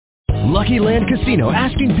Lucky Land Casino,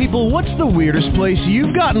 asking people, what's the weirdest place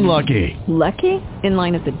you've gotten lucky? Lucky? In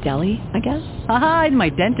line at the deli, I guess? Aha, in my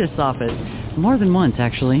dentist's office. More than once,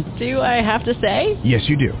 actually. Do I have to say? Yes,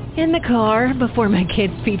 you do. In the car before my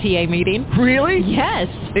kids' PTA meeting. Really? Yes.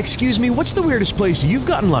 Excuse me, what's the weirdest place you've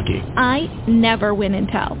gotten lucky? I never win and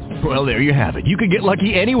tell. Well, there you have it. You can get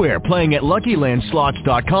lucky anywhere, playing at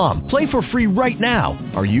LuckyLandSlots.com. Play for free right now.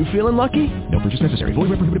 Are you feeling lucky? No purchase necessary. Void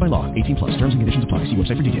where prohibited by law. 18 plus. Terms and conditions apply. See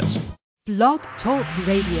website for details. Blog Talk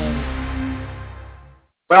Radio.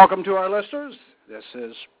 Welcome to our listeners. This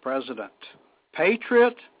is President.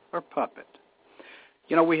 Patriot or puppet?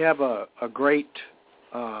 You know, we have a great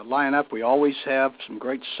lineup. We always have some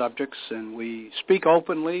great subjects, and we speak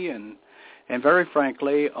openly and very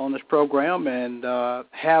frankly on this program, and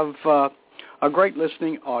have a great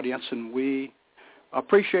listening audience, and we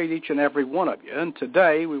appreciate each and every one of you. And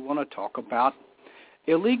today we want to talk about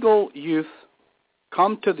illegal youth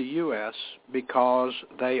come to the U.S. because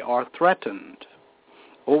they are threatened.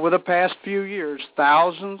 Over the past few years,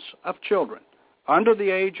 thousands of children under the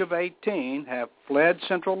age of 18 have fled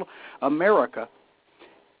Central America,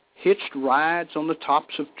 hitched rides on the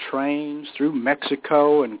tops of trains through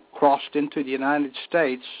Mexico, and crossed into the United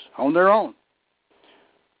States on their own.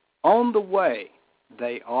 On the way,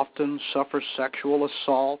 they often suffer sexual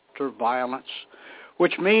assault or violence,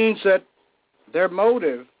 which means that their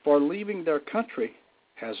motive for leaving their country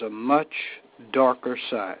has a much darker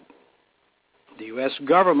side. The U.S.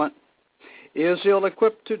 government is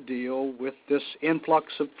ill-equipped to deal with this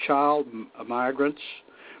influx of child migrants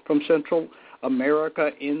from Central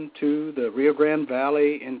America into the Rio Grande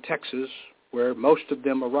Valley in Texas, where most of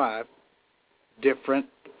them arrive. Different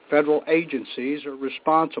federal agencies are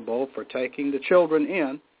responsible for taking the children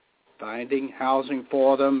in, finding housing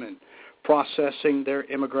for them, and processing their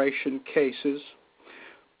immigration cases.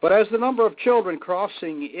 But as the number of children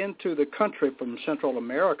crossing into the country from Central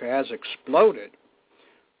America has exploded,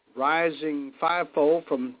 rising fivefold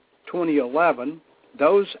from 2011,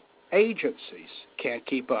 those agencies can't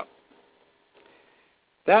keep up.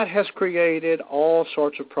 That has created all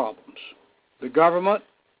sorts of problems. The government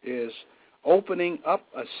is opening up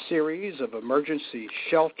a series of emergency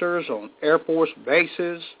shelters on Air Force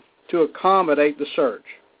bases to accommodate the surge.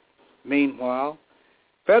 Meanwhile,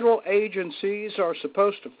 federal agencies are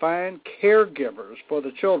supposed to find caregivers for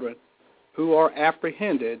the children who are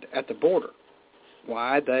apprehended at the border.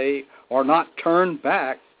 Why they are not turned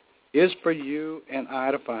back is for you and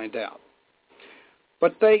I to find out.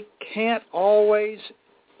 But they can't always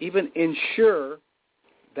even ensure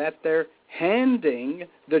that they're handing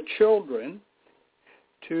the children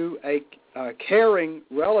to a caring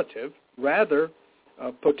relative, rather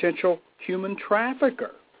a potential human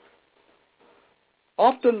trafficker.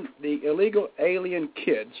 Often the illegal alien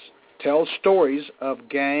kids tell stories of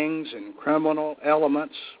gangs and criminal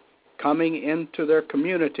elements coming into their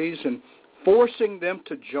communities and forcing them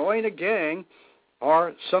to join a gang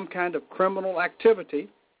or some kind of criminal activity.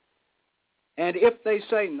 And if they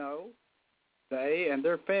say no, they and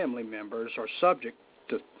their family members are subject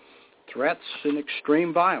to threats and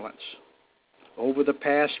extreme violence. Over the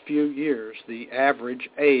past few years, the average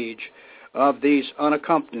age of these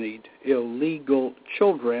unaccompanied illegal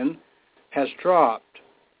children has dropped.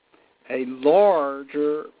 A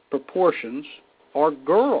larger proportions are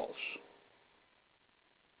girls.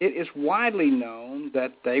 It is widely known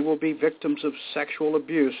that they will be victims of sexual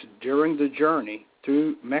abuse during the journey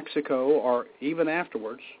through Mexico or even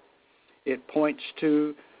afterwards. It points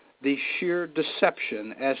to the sheer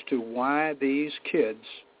deception as to why these kids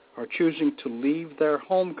are choosing to leave their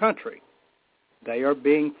home country. They are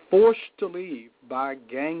being forced to leave by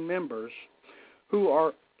gang members who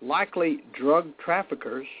are likely drug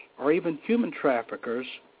traffickers or even human traffickers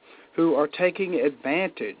who are taking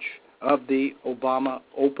advantage of the Obama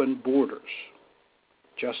open borders.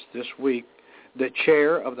 Just this week, the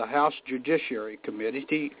chair of the House Judiciary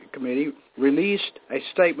Committee released a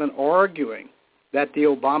statement arguing that the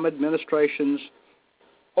Obama administration's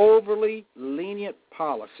overly lenient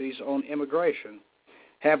policies on immigration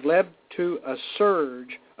have led to a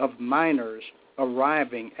surge of minors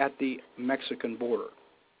arriving at the Mexican border.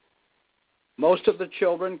 Most of the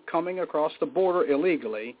children coming across the border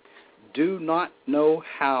illegally do not know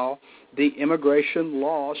how the immigration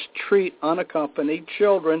laws treat unaccompanied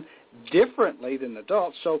children differently than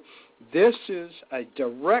adults. So this is a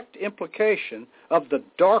direct implication of the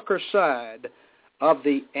darker side of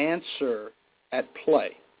the answer at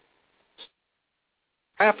play.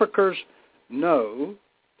 Traffickers know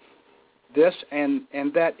this, and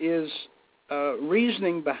that is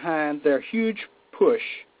reasoning behind their huge push,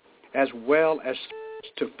 as well as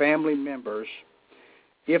to family members,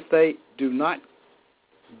 if they do not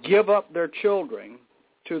give up their children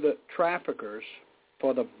to the traffickers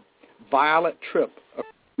for the violent trip of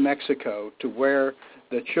Mexico, to where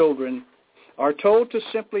the children are told to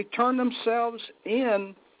simply turn themselves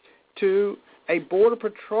in to a Border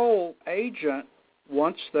Patrol agent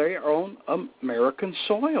once they are on American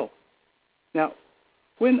soil. Now,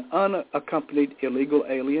 when unaccompanied illegal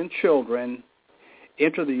alien children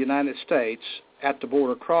enter the United States at the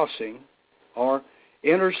border crossing, or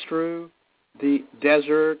enters through the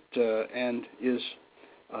desert and is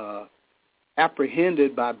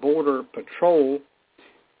apprehended by Border Patrol,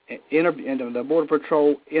 and the Border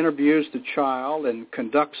Patrol interviews the child and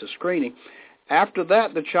conducts a screening. After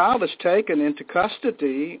that, the child is taken into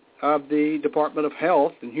custody of the Department of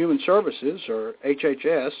Health and Human Services, or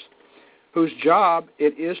HHS, whose job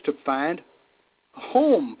it is to find a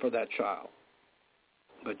home for that child.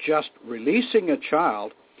 But just releasing a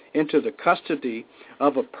child into the custody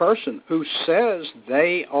of a person who says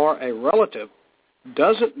they are a relative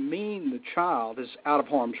doesn't mean the child is out of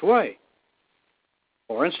harm's way.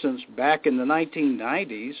 For instance, back in the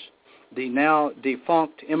 1990s, the now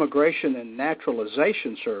defunct Immigration and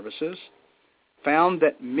Naturalization Services found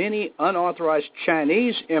that many unauthorized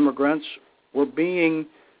Chinese immigrants were being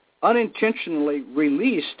unintentionally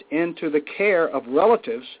released into the care of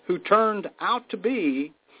relatives who turned out to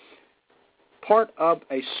be part of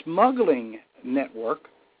a smuggling network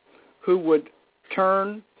who would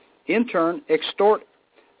in turn extort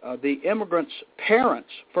the immigrants' parents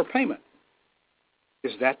for payment.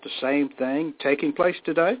 Is that the same thing taking place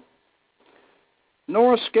today?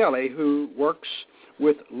 Nora Skelly, who works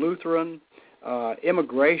with Lutheran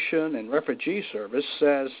Immigration and Refugee Service,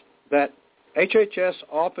 says that HHS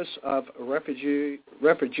Office of Refugee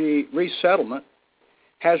Resettlement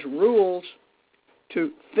has rules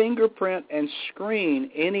to fingerprint and screen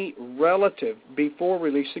any relative before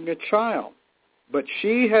releasing a child. But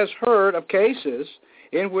she has heard of cases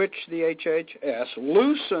in which the HHS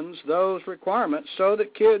loosens those requirements so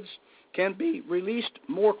that kids can be released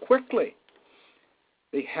more quickly.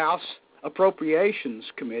 The House Appropriations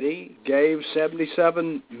Committee gave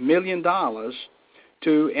 $77 million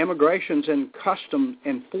to Immigrations and Customs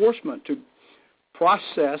Enforcement to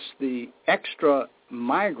process the extra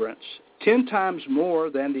migrants 10 times more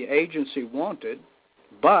than the agency wanted,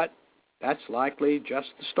 but that's likely just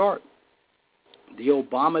the start. The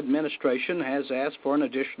Obama administration has asked for an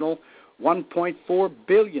additional $1.4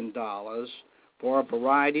 billion for a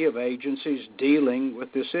variety of agencies dealing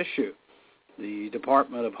with this issue. The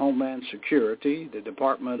Department of Homeland Security, the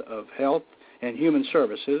Department of Health and Human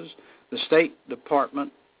Services, the State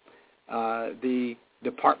Department, the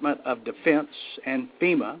Department of Defense, and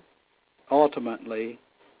FEMA. Ultimately,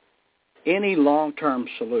 any long-term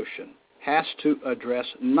solution has to address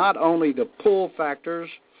not only the pull factors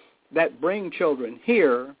that bring children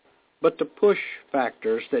here, but the push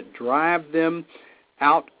factors that drive them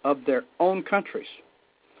out of their own countries.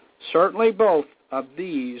 Certainly both of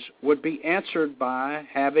these would be answered by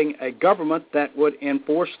having a government that would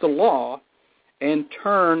enforce the law and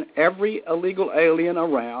turn every illegal alien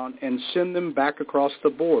around and send them back across the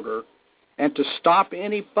border, and to stop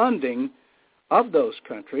any funding of those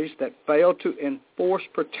countries that fail to enforce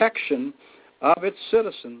protection of its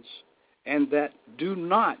citizens and that do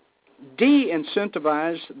not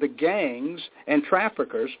de-incentivize the gangs and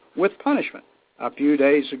traffickers with punishment. A few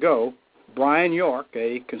days ago, Brian York,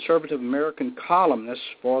 a conservative American columnist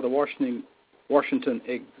for the Washington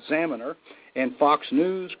Examiner and Fox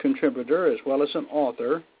News contributor, as well as an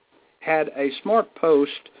author, had a smart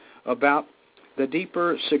post about the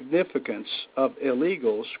deeper significance of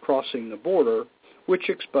illegals crossing the border, which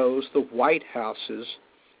exposed the White House's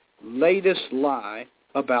latest lie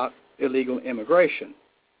about illegal immigration.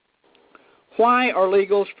 Why are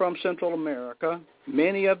illegals from Central America,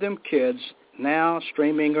 many of them kids, now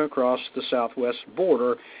streaming across the southwest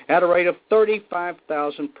border at a rate of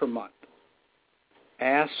 35,000 per month?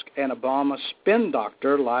 Ask an Obama spin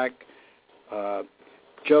doctor like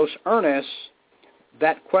Joe Ernest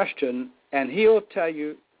that question, and he'll tell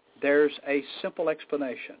you there's a simple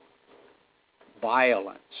explanation.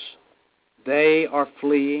 Violence. They are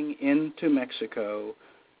fleeing into Mexico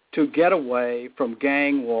to get away from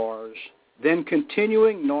gang wars, then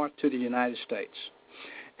continuing north to the United States.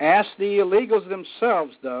 Ask the illegals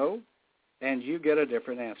themselves, though, and you get a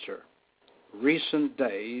different answer. Recent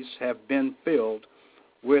days have been filled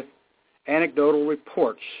with anecdotal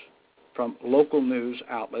reports from local news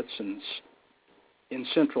outlets in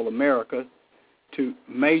Central America to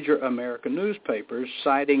major American newspapers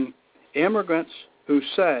citing immigrants who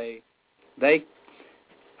say they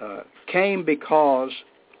came because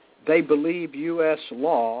they believe U.S.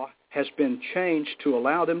 law has been changed to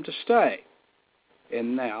allow them to stay.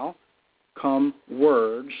 And now come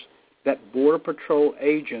words that Border Patrol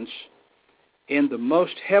agents in the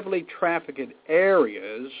most heavily trafficked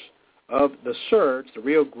areas of the surge, the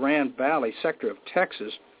Rio Grande Valley sector of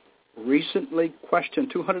Texas, recently questioned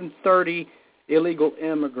 230 illegal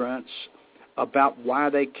immigrants about why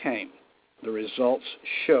they came. The results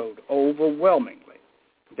showed overwhelmingly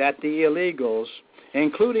that the illegals,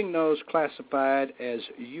 including those classified as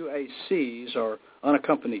UACs or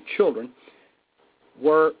unaccompanied children,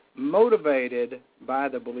 were motivated by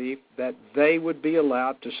the belief that they would be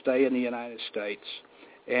allowed to stay in the United States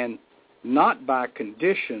and not by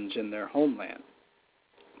conditions in their homeland.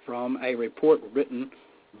 From a report written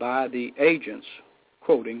by the agents,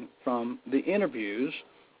 quoting from the interviews,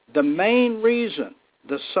 the main reason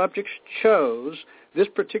the subjects chose this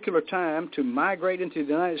particular time to migrate into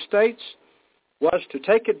the United States was to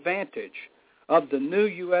take advantage of the new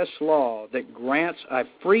U.S. law that grants a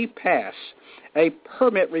free pass, a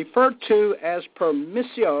permit referred to as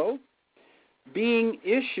permissio, being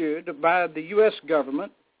issued by the U.S.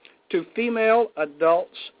 government to female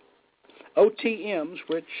adults, OTMs,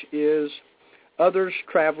 which is others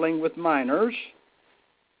traveling with minors,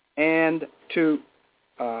 and to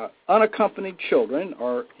unaccompanied children,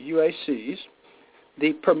 or UACs.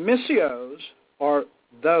 The permissios are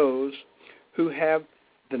those who have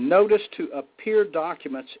the notice to appear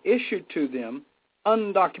documents issued to them,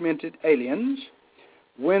 undocumented aliens,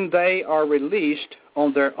 when they are released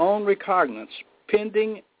on their own recognizance,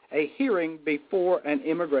 pending a hearing before an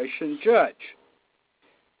immigration judge.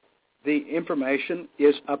 The information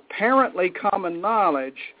is apparently common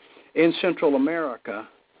knowledge in Central America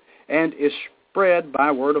and is spread by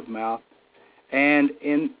word of mouth and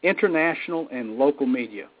in international and local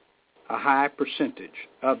media. A high percentage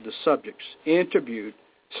of the subjects interviewed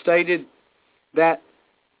stated that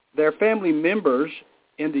their family members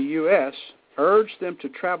in the U.S. urged them to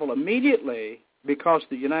travel immediately because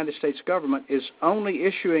the United States government is only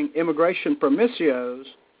issuing immigration permissios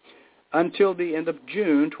until the end of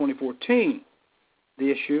June 2014.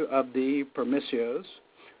 The issue of the permissios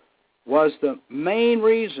was the main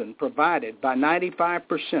reason provided by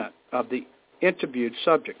 95% of the interviewed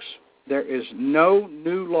subjects. There is no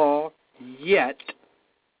new law yet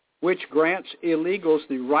which grants illegals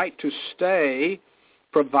the right to stay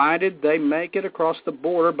provided they make it across the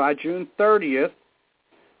border by June 30th.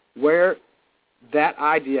 Where that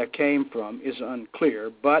idea came from is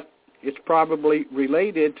unclear, but it's probably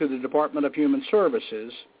related to the Department of Human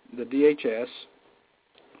Services, the DHS,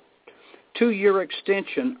 2-year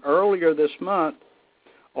extension earlier this month,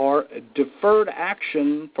 or Deferred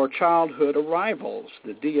Action for Childhood Arrivals,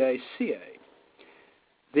 the DACA.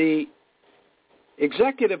 The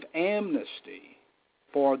executive amnesty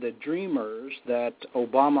for the Dreamers that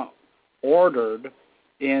Obama ordered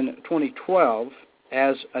in 2012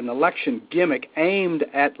 as an election gimmick aimed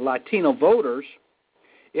at Latino voters,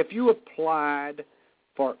 if you applied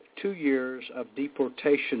for 2 years of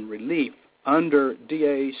deportation relief under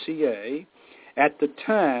DACA, at the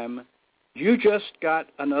time, you just got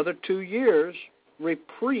another 2 years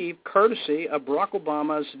reprieve courtesy of Barack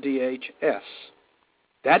Obama's DHS.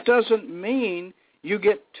 That doesn't mean you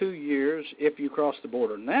get 2 years if you cross the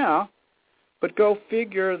border now, but go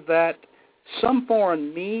figure that some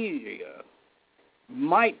foreign media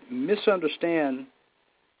might misunderstand,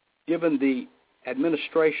 given the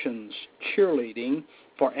administration's cheerleading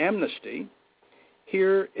for amnesty.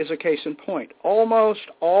 Here is a case in point. Almost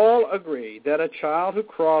all agree that a child who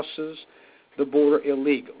crosses the border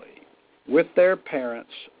illegally with their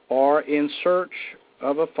parents or in search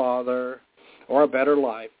of a father or a better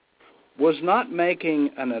life was not making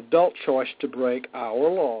an adult choice to break our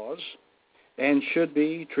laws and should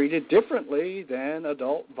be treated differently than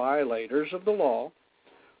adult violators of the law.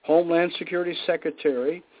 Homeland Security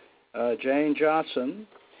Secretary Jane Johnson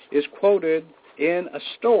is quoted in a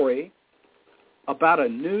story about a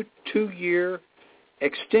new 2-year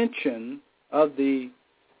extension of the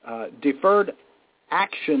Deferred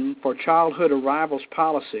Action for Childhood Arrivals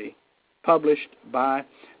policy published by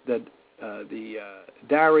the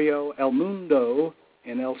Diario El Mundo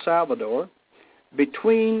in El Salvador.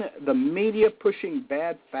 Between the media pushing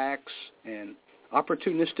bad facts and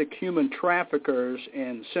opportunistic human traffickers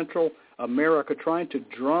in Central America trying to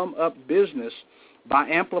drum up business by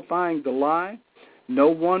amplifying the lie, no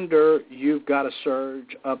wonder you've got a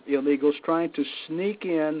surge of illegals trying to sneak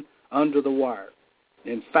in under the wire.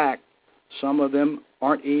 In fact, some of them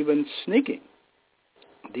aren't even sneaking.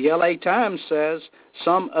 The LA Times says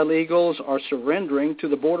some illegals are surrendering to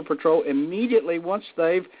the Border Patrol immediately once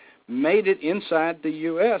they've made it inside the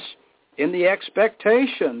U.S. in the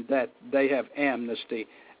expectation that they have amnesty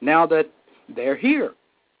now that they're here.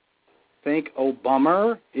 Think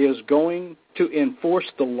Obama is going to enforce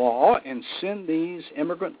the law and send these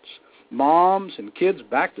immigrants, moms and kids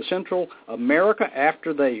back to Central America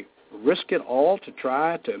after they risk it all to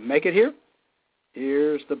try to make it here?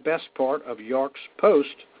 Here's the best part of York's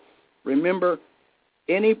post. Remember,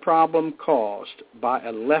 any problem caused by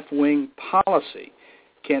a left-wing policy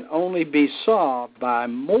can only be solved by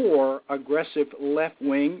more aggressive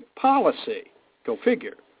left-wing policy. Go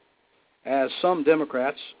figure. As some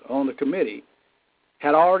Democrats on the committee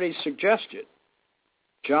had already suggested,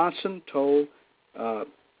 Johnson told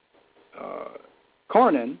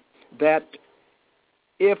Cornyn that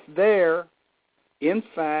if there, in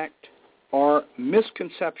fact, are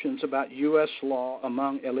misconceptions about U.S. law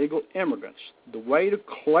among illegal immigrants, the way to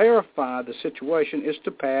clarify the situation is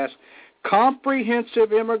to pass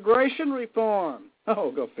comprehensive immigration reform.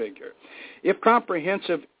 Oh, go figure. If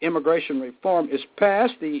comprehensive immigration reform is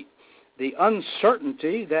passed, the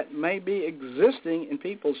uncertainty that may be existing in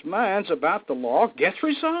people's minds about the law gets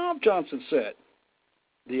resolved, Johnson said.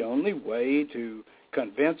 The only way to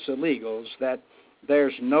convince illegals that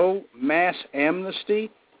there's no mass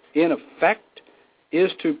amnesty in effect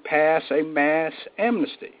is to pass a mass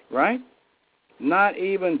amnesty, right? Not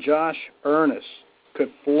even Josh Earnest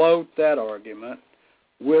could float that argument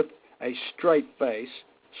with a straight face,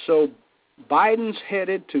 so Biden's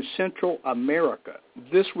headed to Central America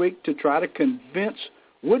this week to try to convince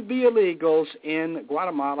would-be illegals in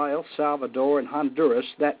Guatemala, El Salvador, and Honduras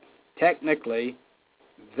that technically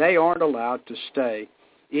they aren't allowed to stay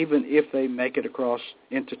even if they make it across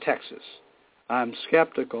into Texas. I'm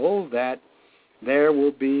skeptical that there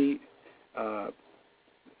will be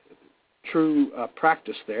true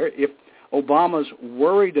practice there. If Obama's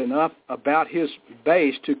worried enough about his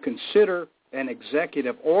base to consider an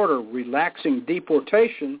executive order relaxing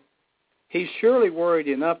deportation, he's surely worried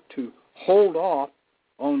enough to hold off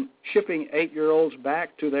on shipping 8-year-olds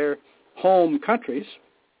back to their home countries.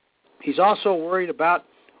 He's also worried about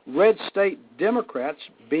red state Democrats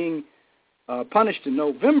being punished in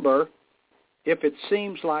November if it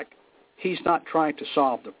seems like he's not trying to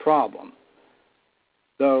solve the problem,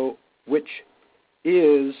 though, which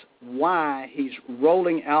is why he's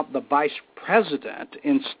rolling out the vice president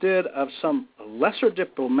instead of some lesser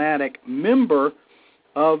diplomatic member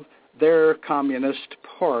of their Communist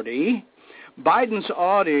Party. Biden's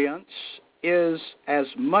audience is as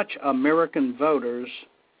much American voters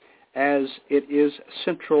as it is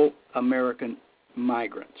Central American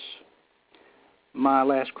migrants. My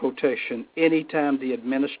last quotation: anytime the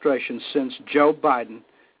administration sends Joe Biden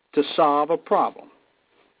to solve a problem,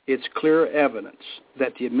 it's clear evidence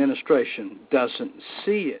that the administration doesn't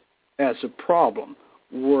see it as a problem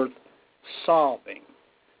worth solving.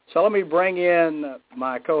 So let me bring in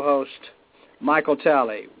my co-host, Michael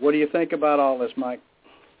Talley. What do you think about all this, Mike?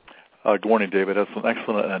 Good morning, David. That's an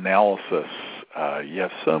excellent analysis. You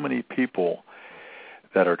have so many people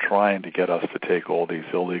that are trying to get us to take all these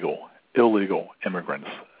illegal immigrants.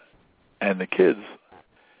 And the kids,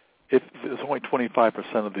 if there's only 25%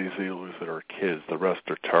 of these illegals that are kids, the rest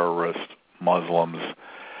are terrorists, Muslims,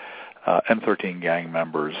 M13 gang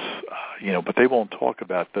members, but they won't talk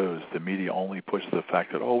about those. The media only pushes the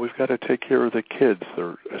fact that, we've got to take care of the kids.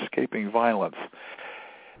 They're escaping violence.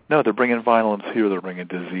 No, they're bringing violence here. They're bringing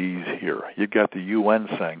disease here. You've got the UN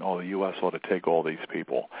saying, the U.S. ought to take all these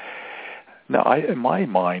people. Now, in my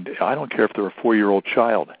mind, I don't care if they're a 4-year-old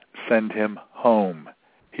child. Send him home.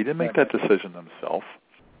 He didn't make that decision himself.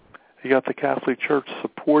 You got the Catholic Church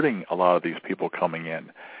supporting a lot of these people coming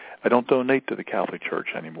in. I don't donate to the Catholic Church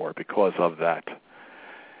anymore because of that.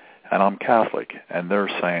 And I'm Catholic, and they're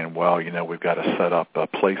saying, we've got to set up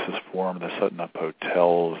places for them. They're setting up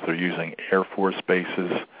hotels. They're using Air Force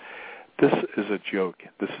bases. This is a joke.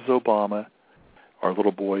 This is Obama, our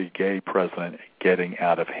little boy gay president, getting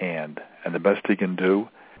out of hand. And the best he can do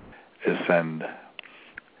is send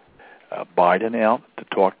Biden out to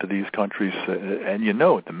talk to these countries. And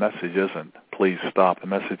the message isn't, please stop. The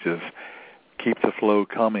message is, keep the flow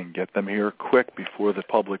coming. Get them here quick before the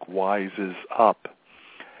public wises up.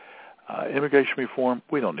 Immigration reform,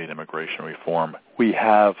 we don't need immigration reform. We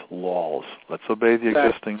have laws. Let's obey the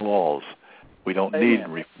existing laws. We don't need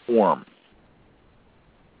reform.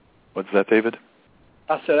 What's that, David?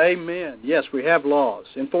 I said amen. Yes, we have laws.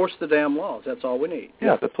 Enforce the damn laws. That's all we need.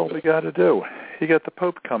 Yeah, that's all we got to do. You got the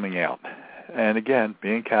Pope coming out. And again,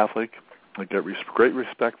 being Catholic, I get great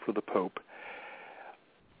respect for the Pope,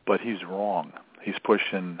 but he's wrong. He's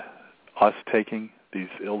pushing us taking these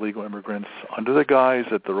illegal immigrants under the guise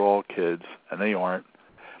that they're all kids, and they aren't.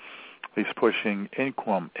 He's pushing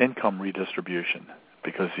income redistribution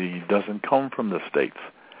because he doesn't come from the states.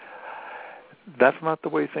 That's not the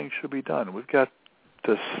way things should be done. We've got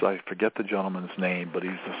this, I forget the gentleman's name, but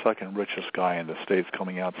he's the second richest guy in the states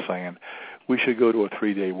coming out saying we should go to a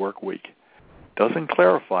 3-day work week. Doesn't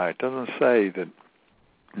clarify. It doesn't say that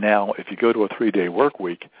now if you go to a 3-day work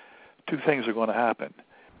week, two things are going to happen.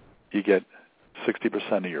 You get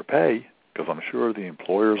 60% of your pay, because I'm sure the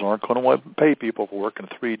employers aren't going to want to pay people for working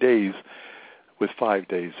 3 days with 5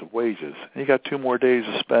 days of wages. And you got 2 more days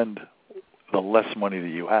to spend the less money that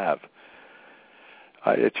you have.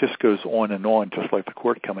 It just goes on, just like the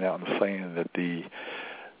court coming out and saying that the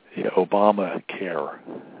Obamacare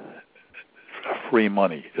free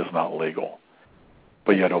money is not legal.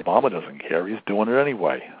 But yet Obama doesn't care. He's doing it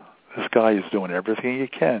anyway. This guy is doing everything he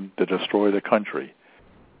can to destroy the country.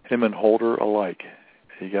 Him and Holder alike.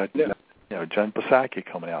 You got Jen Psaki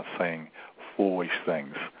coming out saying foolish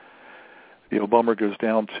things. Obama goes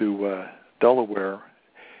down to Delaware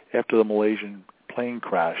after the Malaysian plane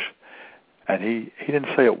crash, and he didn't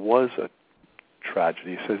say it was a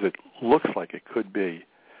tragedy. He says it looks like it could be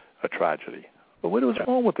a tragedy. But what is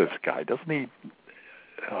wrong with this guy? Doesn't he?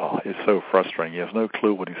 Oh, it's so frustrating. He has no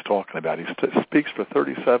clue what he's talking about. He speaks for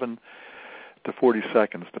 37 to 40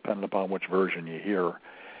 seconds, depending upon which version you hear,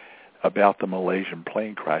 about the Malaysian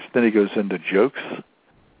plane crash. Then he goes into jokes,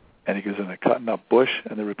 and he goes into cutting up Bush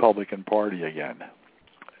and the Republican Party again.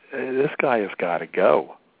 This guy has got to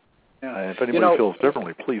go. Yeah. And if anybody feels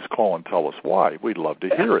differently, please call and tell us why. We'd love to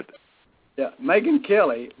hear it. Yeah, Megyn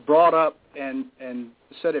Kelly brought up and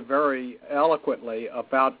said it very eloquently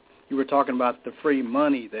about, you were talking about the free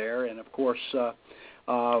money there, and of course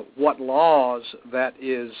what laws that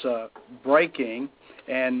is breaking,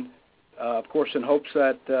 and of course in hopes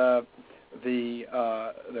that the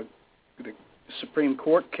Supreme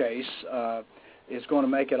Court case is going to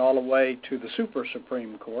make it all the way to the Super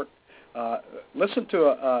Supreme Court. Listen to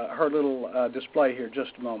her little display here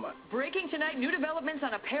just a moment. Breaking tonight, new developments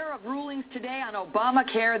on a pair of rulings today on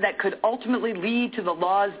Obamacare that could ultimately lead to the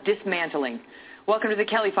law's dismantling. Welcome to the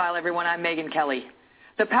Kelly File, everyone. I'm Megyn Kelly.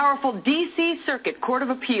 The powerful D.C. Circuit Court of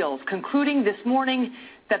Appeals concluding this morning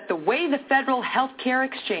that the way the federal health care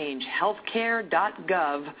exchange,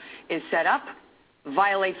 healthcare.gov, is set up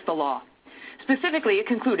violates the law. Specifically, it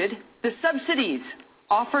concluded the subsidies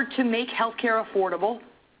offered to make health care affordable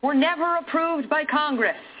were never approved by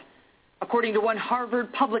Congress. According to one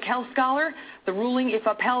Harvard public health scholar, the ruling, if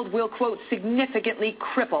upheld, will, quote, significantly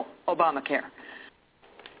cripple Obamacare.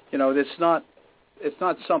 It's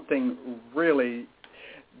not something really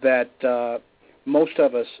that most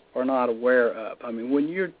of us are not aware of. I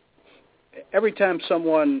mean, every time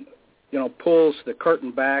someone, pulls the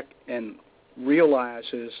curtain back and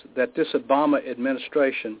realizes that this Obama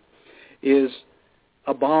administration is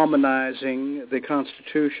abominizing the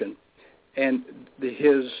Constitution and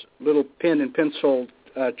his little pen and pencil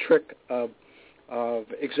trick of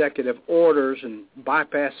executive orders and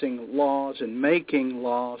bypassing laws and making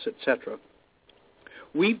laws, etc.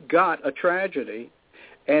 We've got a tragedy,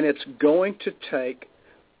 and it's going to take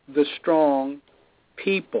the strong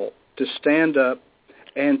people to stand up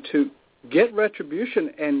and to get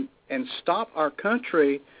retribution and stop our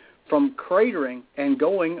country from cratering and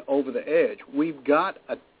going over the edge. We've got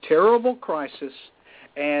a terrible crisis,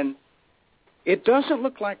 and it doesn't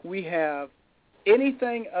look like we have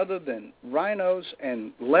anything other than rhinos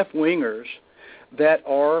and left-wingers that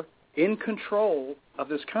are in control of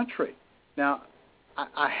this country. Now,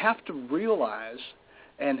 I have to realize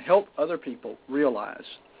and help other people realize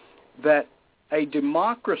that a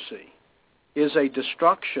democracy is a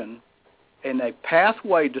destruction and a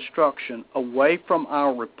pathway destruction away from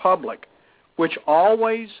our republic, which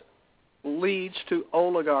always leads to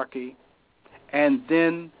oligarchy and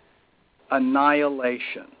then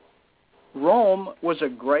annihilation. Rome was a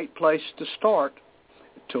great place to start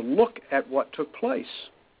to look at what took place.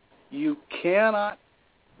 You cannot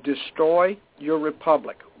destroy your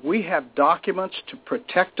republic. We have documents to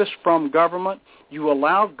protect us from government. You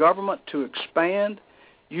allow government to expand.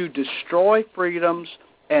 You destroy freedoms.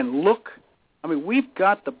 And look, we've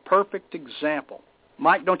got the perfect example.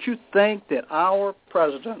 Mike, don't you think that our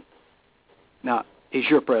president, now, he's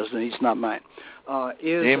your president, he's not mine,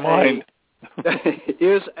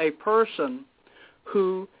 is a person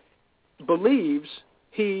who believes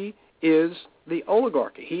he is the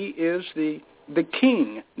oligarchy. He is the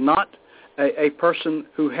king, not a person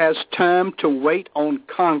who has time to wait on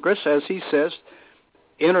Congress, as he says,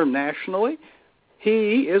 internationally.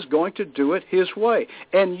 He is going to do it his way.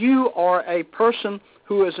 And you are a person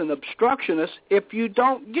who is an obstructionist if you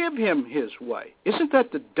don't give him his way. Isn't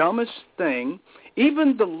that the dumbest thing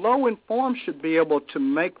even the low informed should be able to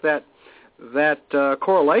make that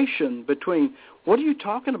correlation between what are you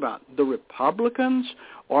talking about, the Republicans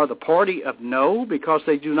or the party of no, because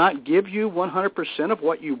they do not give you 100% of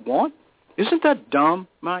what you want? Isn't that dumb,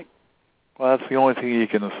 Mike? Well, that's the only thing you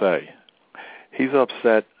can say. He's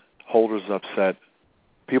upset. Holder's upset.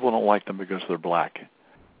 People don't like them because they're black.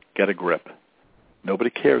 Get a grip. Nobody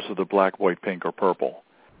cares if they're black, white, pink, or purple.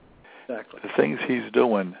 Exactly. The things he's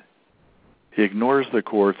doing, he ignores the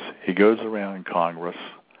courts. He goes around Congress.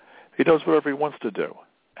 He does whatever he wants to do.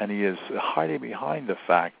 And he is hiding behind the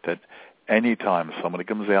fact that any time somebody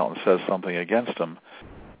comes out and says something against him,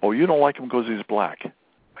 oh, you don't like him because he's black.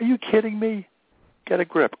 Are you kidding me? Get a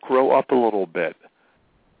grip. Grow up a little bit.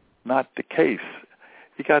 Not the case.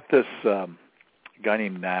 You got this guy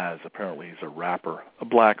named Nas. Apparently he's a rapper, a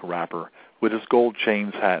black rapper, with his gold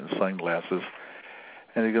chains, hat, and sunglasses.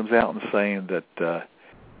 And he comes out and saying that,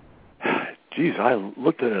 geez, I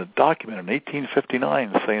looked at a document in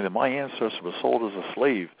 1859 saying that my ancestor was sold as a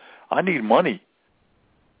slave. I need money.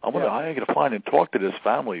 I got to find and talk to this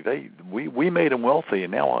family. We made them wealthy,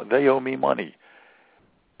 and now they owe me money.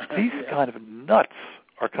 These kind of nuts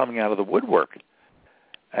are coming out of the woodwork,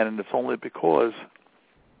 and it's only because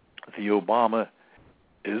the Obama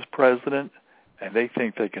is president, and they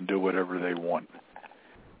think they can do whatever they want.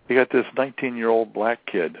 You got this 19-year-old black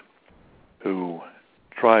kid who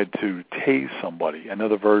tried to tase somebody,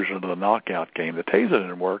 another version of the knockout game. The taser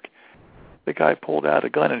didn't work. The guy pulled out a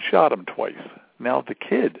gun and shot him twice. Now the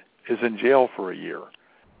kid is in jail for a year.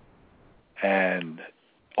 And,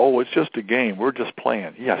 it's just a game. We're just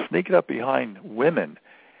playing. Yeah, sneaking up behind women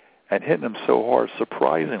and hitting them so hard,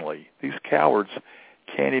 surprisingly, these cowards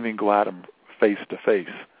can't even go at them face to face.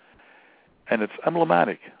 And it's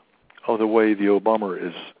emblematic of the way the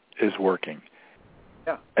Obama is working.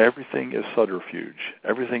 Yeah. Everything is subterfuge.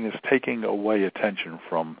 Everything is taking away attention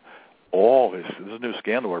from all this. There's a new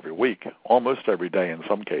scandal every week, almost every day in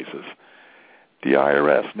some cases. The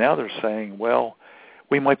IRS, now they're saying, well,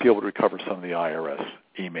 we might be able to recover some of the IRS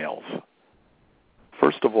emails.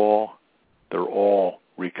 First of all, they're all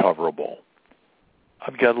recoverable.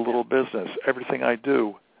 I've got a little business. Everything I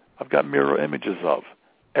do, I've got mirror images of.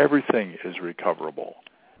 Everything is recoverable.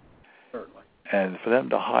 Certainly. And for them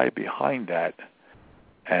to hide behind that,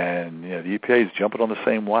 and the EPA is jumping on the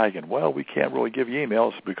same wagon. Well, we can't really give you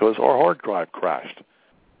emails because our hard drive crashed.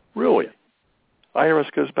 Really?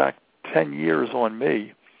 IRS goes back 10 years on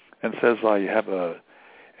me and says I have an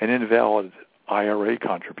invalid IRA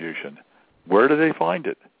contribution. Where do they find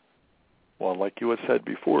it? Well, like you had said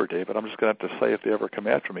before, David, I'm just going to have to say if they ever come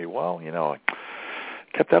after me, well, I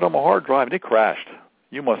kept that on my hard drive and it crashed.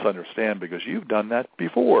 You must understand because you've done that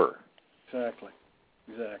before. Exactly.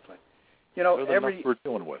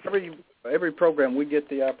 Every program we get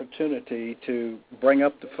the opportunity to bring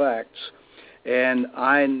up the facts, and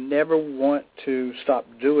I never want to stop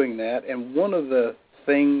doing that. And one of the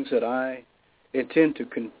things that I intend to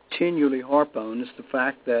continually harp on is the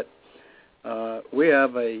fact that we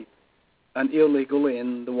have an illegal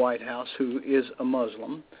in the White House who is a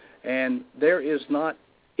Muslim, and there is not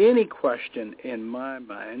any question in my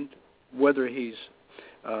mind whether he's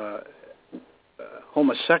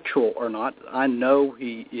homosexual or not. I know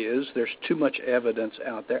he is. There's too much evidence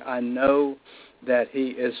out there. I know that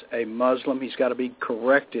he is a Muslim. He's got to be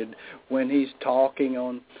corrected when he's talking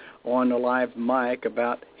on a live mic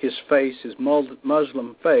about his faith, his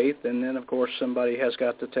Muslim faith, and then, of course, somebody has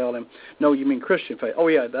got to tell him, no, you mean Christian faith. Oh,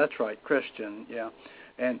 yeah, that's right, Christian, yeah.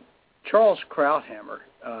 And Charles Krauthammer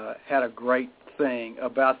had a great thing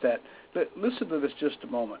about that. Listen to this just a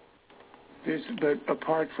moment. But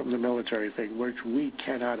apart from the military thing, which we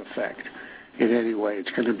cannot affect in any way, it's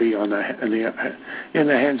going to be in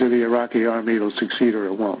the hands of the Iraqi army. It'll succeed or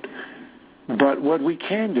it won't. But what we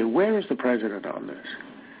can do, where is the president on this?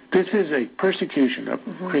 This is a persecution of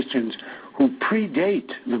Christians who predate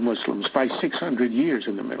the Muslims by 600 years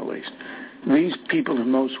in the Middle East. These people in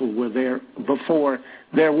Mosul were there before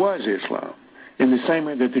there was Islam. In the same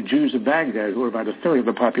way that the Jews of Baghdad, who were about a third of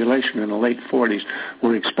the population in the late 40s,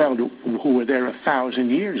 were expelled, who were there 1,000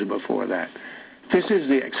 years before that. This is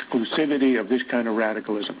the exclusivity of this kind of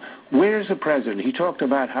radicalism. Where's the president? He talked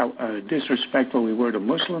about how disrespectful we were to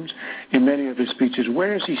Muslims in many of his speeches.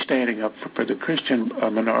 Where is he standing up for the Christian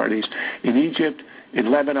minorities in Egypt,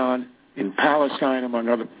 in Lebanon, in Palestine, among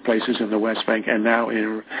other places in the West Bank, and now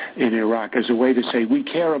in Iraq, as a way to say we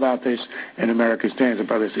care about this and America stands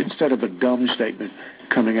about this, instead of a dumb statement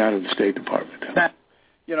coming out of the State Department?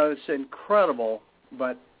 It's incredible,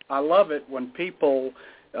 but I love it when people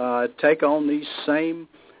take on these same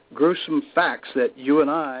gruesome facts that you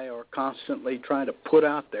and I are constantly trying to put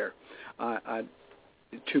out there. I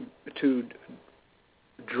to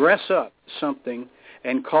dress up something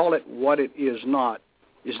and call it what it is not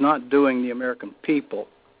doing the American people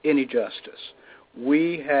any justice.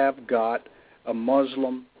 We have got a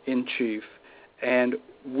Muslim in chief, and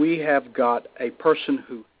we have got a person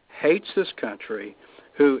who hates this country,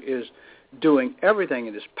 who is doing everything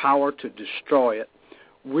in his power to destroy it.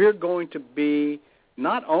 We're going to be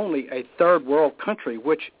not only a third world country,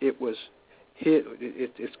 which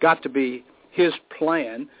it's got to be his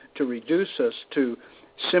plan to reduce us to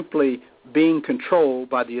simply being controlled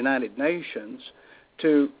by the United Nations,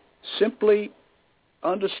 to simply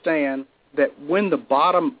understand that when the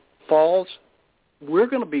bottom falls, we're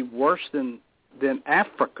going to be worse than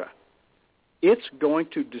Africa. It's going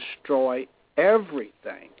to destroy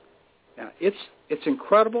everything. Now, it's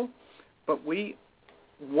incredible, but we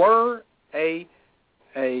were a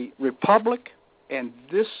republic, and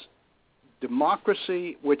this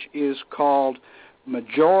democracy, which is called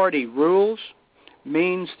majority rules,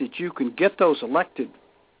 means that you can get those elected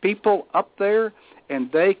people up there,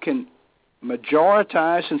 and they can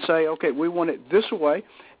majoritize and say, okay, we want it this way,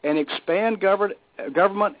 and expand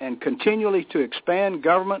government and continually to expand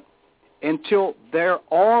government until there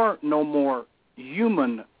are no more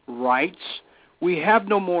human rights. We have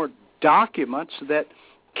no more documents that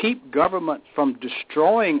keep government from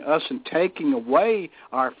destroying us and taking away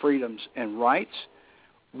our freedoms and rights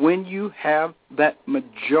when you have that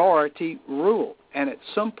majority rule. And at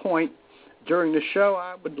some point during the show,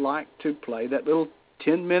 I would like to play that little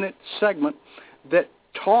 10-minute segment that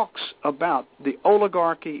talks about the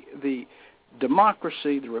oligarchy, the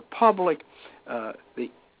democracy, the republic, the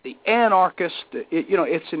anarchists.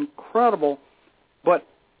 It's incredible, but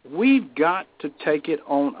we've got to take it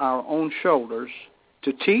on our own shoulders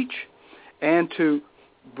to teach and to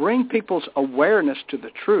bring people's awareness to the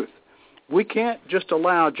truth. We can't just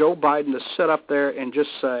allow Joe Biden to sit up there and just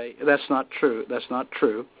say, that's not true, that's not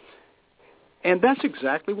true. And that's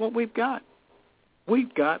exactly what we've got.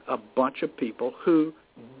 We've got a bunch of people who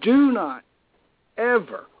do not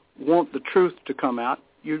ever want the truth to come out.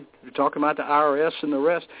 You're talking about the IRS and the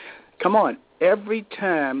rest. Come on, every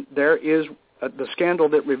time there is the scandal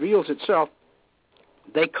that reveals itself,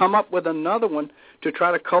 they come up with another one to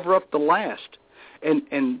try to cover up the last.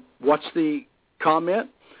 And what's the comment?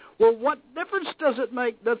 Well, what difference does it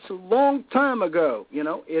make? That's a long time ago.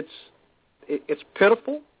 It's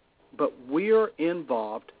pitiful, but we're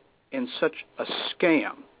involved in such a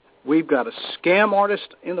scam. We've got a scam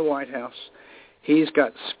artist in the White House. He's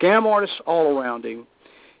got scam artists all around him.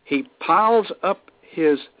 He piles up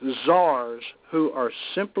his czars who are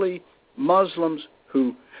simply Muslims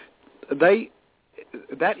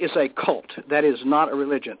that is a cult. That is not a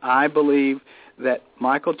religion. I believe that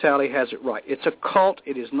Michael Talley has it right. It's a cult.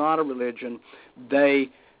 It is not a religion. They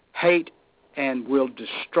hate and will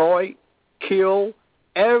destroy, kill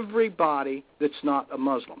everybody that's not a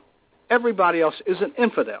Muslim. Everybody else is an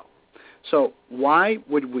infidel. So why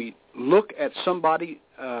would we look at somebody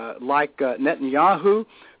like Netanyahu,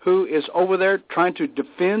 who is over there trying to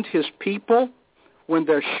defend his people when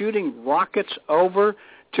they're shooting rockets over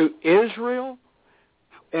to Israel?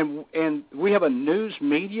 And we have a news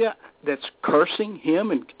media that's cursing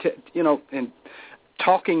him and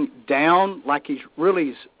talking down like he's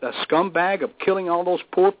really a scumbag of killing all those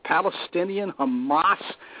poor Palestinian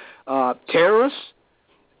Hamas terrorists.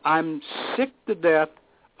 I'm sick to death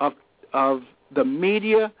of the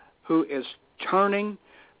media who is turning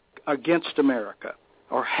against America,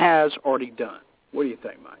 or has already done. What do you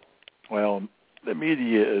think, Mike? Well, the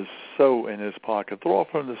media is so in his pocket. They're all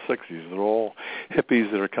from the 60s. They're all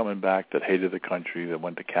hippies that are coming back that hated the country, that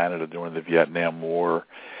went to Canada during the Vietnam War.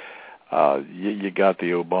 You got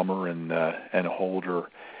the Obama and Holder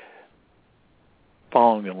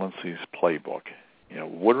following the Lindsay's playbook,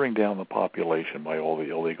 watering down the population by all the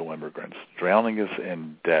illegal immigrants, drowning us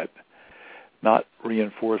in debt, not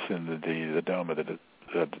reinforcing the dome of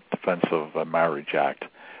the Defense of Marriage Act,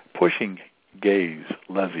 pushing gays,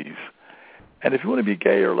 lesbians. And if you want to be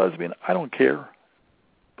gay or lesbian, I don't care,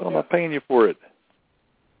 but I'm not paying you for it.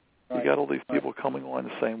 Right. You got all these people coming on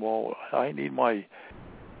and saying, well, I need my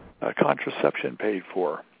contraception paid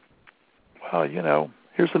for. Well,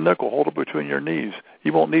 here's a nickel, hold it between your knees.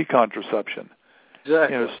 You won't need contraception.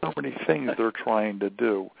 Exactly. So many things they're trying to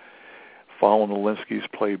do. Following the Linsky's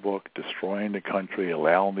playbook, destroying the country,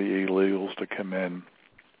 allowing the illegals to come in.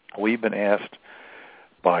 We've been asked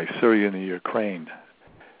by Syria and the Ukraine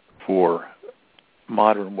for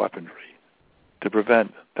modern weaponry to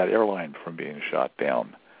prevent that airline from being shot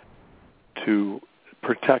down, to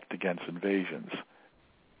protect against invasions.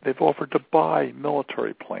 They've offered to buy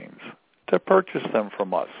military planes, to purchase them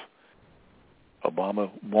from us. Obama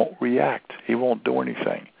won't react. He won't do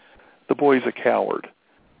anything. The boy's a coward,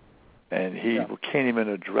 and he can't even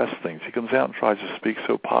address things. He comes out and tries to speak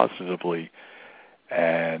so positively,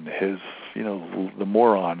 and his, the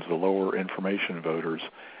morons, the lower information voters,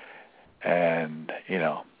 and,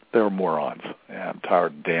 they're morons. And I'm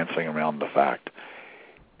tired of dancing around the fact.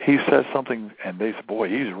 He says something, and they say, boy,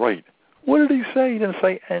 he's right. What did he say? He didn't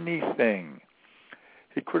say anything.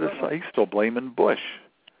 He criticized. He's still blaming Bush.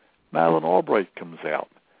 Madeleine Albright comes out,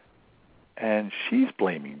 and she's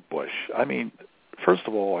blaming Bush. I mean, first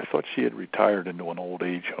of all, I thought she had retired into an old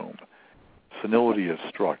age home. Senility has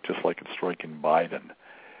struck, just like it's striking Biden.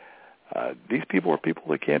 These people are people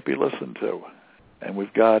that can't be listened to, and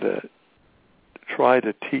we've got to try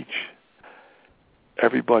to teach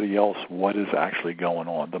everybody else what is actually going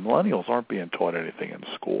on. The millennials aren't being taught anything in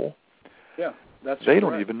school. Yeah, they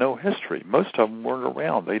don't even know history. Most of them weren't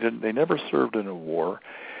around. They never served in a war.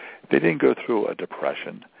 They didn't go through a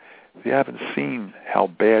depression. They haven't seen how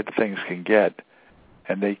bad things can get,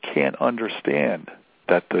 and they can't understand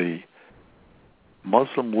that the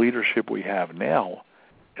Muslim leadership we have now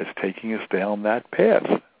is taking us down that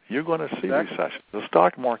path. You're going to see recession. The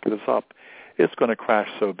stock market is up. It's going to crash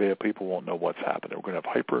so bad people won't know what's happening. We're going to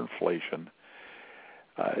have hyperinflation.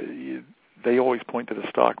 They always point to the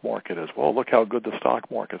stock market as, well, look how good the stock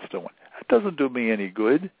market's doing. That doesn't do me any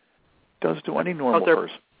good. It doesn't do any normal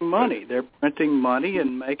person. Money. They're printing money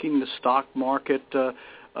and making the stock market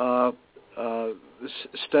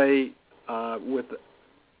stay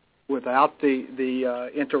without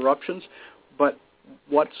the interruptions. But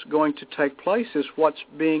what's going to take place is what's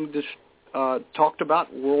being talked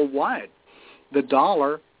about worldwide. The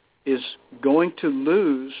dollar is going to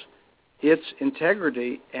lose its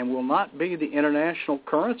integrity and will not be the international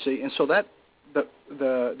currency, and so that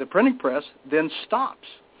the printing press then stops.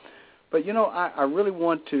 But, I really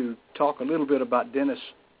want to talk a little bit about Dennis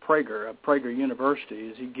Prager of Prager University,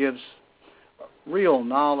 as he gives a real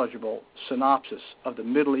knowledgeable synopsis of the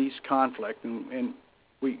Middle East conflict. And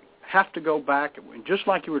we have to go back, and just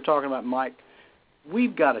like you were talking about, Mike,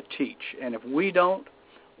 we've got to teach. And if we don't,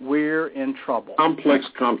 we're in trouble. Complex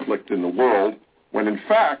conflict in the world, when in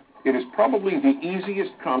fact it is probably the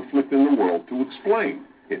easiest conflict in the world to explain.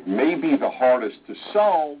 It may be the hardest to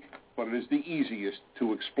solve, but it is the easiest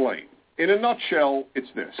to explain. In a nutshell, it's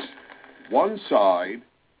this. One side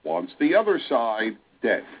wants the other side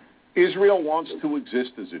dead. Israel wants to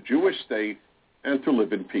exist as a Jewish state and to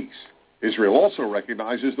live in peace. Israel also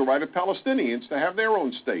recognizes the right of Palestinians to have their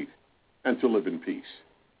own state and to live in peace.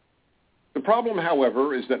 The problem,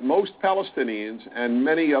 however, is that most Palestinians and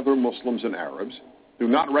many other Muslims and Arabs do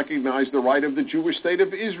not recognize the right of the Jewish state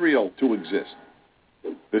of Israel to exist.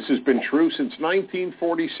 This has been true since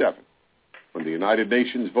 1947, when the United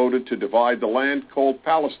Nations voted to divide the land called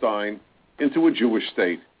Palestine into a Jewish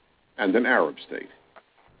state and an Arab state.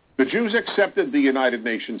 The Jews accepted the United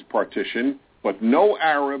Nations partition, but no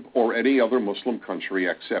Arab or any other Muslim country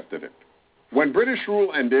accepted it. When British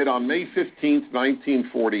rule ended on May 15,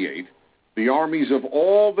 1948, the armies of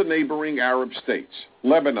all the neighboring Arab states,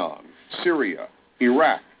 Lebanon, Syria,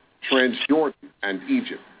 Iraq, Transjordan, and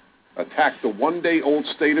Egypt, attacked the one-day-old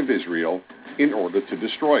state of Israel in order to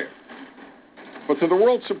destroy it. But to the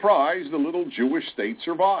world's surprise, the little Jewish state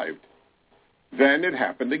survived. Then it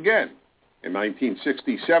happened again. In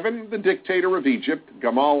 1967, the dictator of Egypt,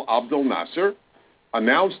 Gamal Abdel Nasser,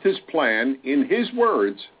 announced his plan, in his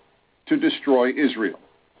words, to destroy Israel.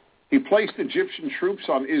 He placed Egyptian troops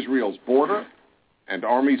on Israel's border, and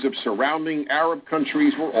armies of surrounding Arab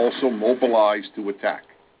countries were also mobilized to attack.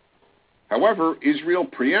 However, Israel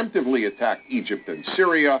preemptively attacked Egypt and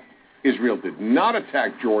Syria. Israel did not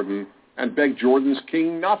attack Jordan and begged Jordan's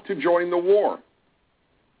king not to join the war.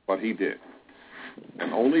 But he did.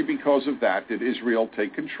 And only because of that did Israel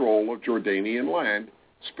take control of Jordanian land,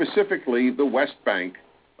 specifically the West Bank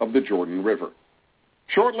of the Jordan River.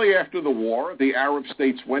 Shortly after the war, the Arab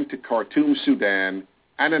states went to Khartoum, Sudan,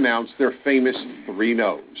 and announced their famous 3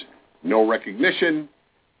 no's. No recognition,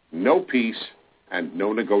 no peace, and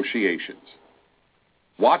no negotiations.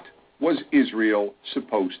 What was Israel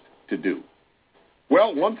supposed to do?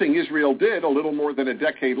 Well, one thing Israel did a little more than a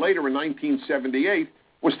decade later in 1978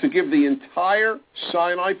 was to give the entire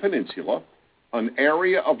Sinai Peninsula, an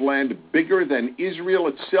area of land bigger than Israel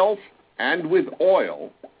itself and with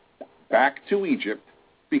oil, back to Egypt,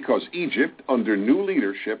 because Egypt, under new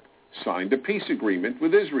leadership, signed a peace agreement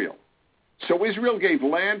with Israel. So Israel gave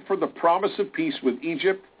land for the promise of peace with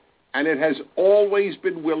Egypt, and it has always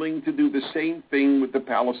been willing to do the same thing with the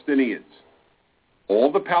Palestinians. All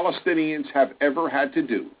the Palestinians have ever had to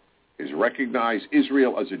do is recognize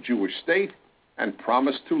Israel as a Jewish state and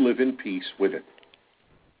promised to live in peace with it.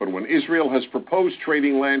 But when Israel has proposed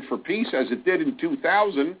trading land for peace, as it did in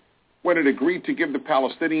 2000, when it agreed to give the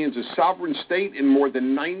Palestinians a sovereign state in more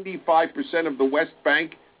than 95% of the West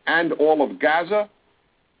Bank and all of Gaza,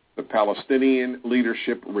 the Palestinian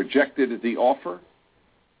leadership rejected the offer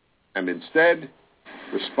and instead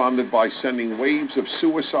responded by sending waves of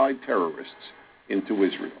suicide terrorists into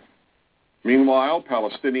Israel. Meanwhile,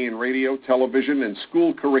 Palestinian radio, television, and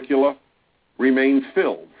school curricula remain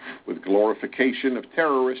filled with glorification of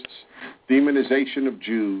terrorists, demonization of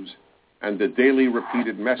Jews, and the daily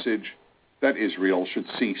repeated message that Israel should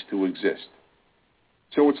cease to exist.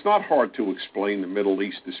 So it's not hard to explain the Middle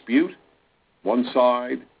East dispute. One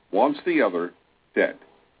side wants the other dead.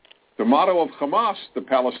 The motto of Hamas, the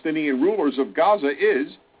Palestinian rulers of Gaza,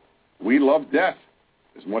 is, "We love death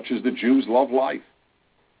as much as the Jews love life."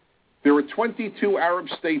 There are 22 Arab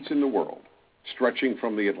states in the world, stretching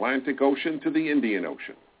from the Atlantic Ocean to the Indian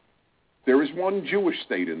Ocean. There is one Jewish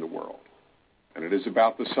state in the world, and it is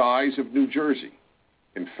about the size of New Jersey.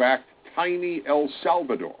 In fact, tiny El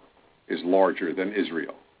Salvador is larger than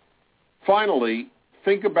Israel. Finally,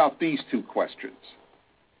 think about these two questions.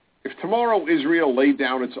 If tomorrow Israel laid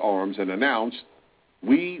down its arms and announced,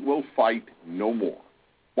 "We will fight no more,"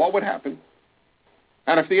 what would happen?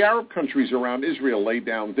 And if the Arab countries around Israel laid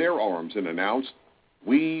down their arms and announced,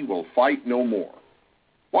 "We will fight no more,"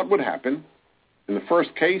 what would happen? In the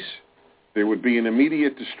first case, there would be an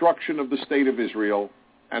immediate destruction of the state of Israel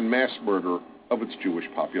and mass murder of its Jewish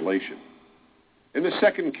population. In the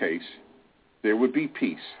second case, there would be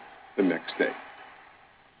peace the next day.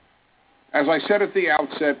 As I said at the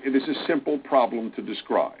outset, it is a simple problem to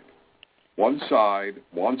describe. One side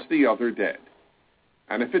wants the other dead,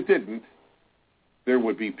 and if it didn't, there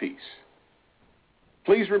would be peace.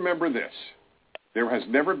 Please remember this. There has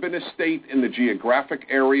never been a state in the geographic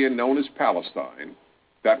area known as Palestine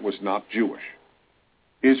that was not Jewish.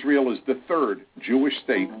 Israel is the third Jewish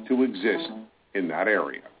state to exist in that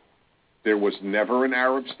area. There was never an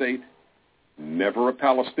Arab state, never a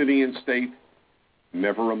Palestinian state,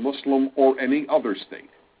 never a Muslim or any other state.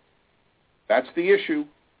 That's the issue.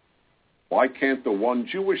 Why can't the one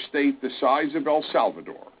Jewish state the size of El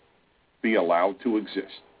Salvador be allowed to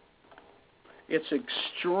exist? It's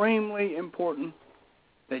extremely important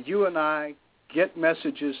that you and I get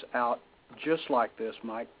messages out just like this,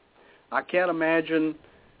 Mike. I can't imagine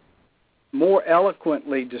more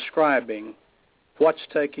eloquently describing what's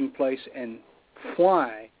taking place and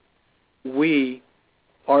why we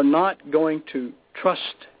are not going to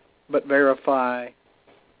trust but verify,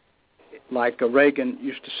 like Reagan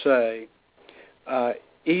used to say,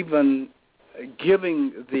 even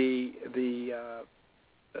giving the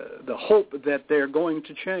hope that they're going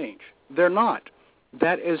to change. They're not.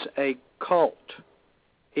 That is a cult.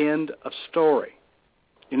 End of story.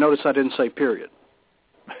 You notice I didn't say period.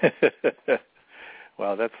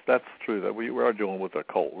 Well, that's true. That we are dealing with a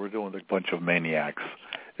cult. We're dealing with a bunch of maniacs.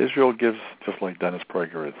 Israel gives, just like Dennis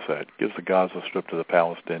Prager had said, gives the Gaza Strip to the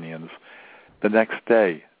Palestinians. The next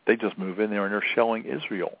day, they just move in there and they're shelling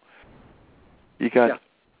Israel. You got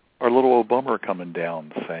our little Obama coming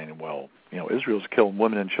down saying, well, Israel's killing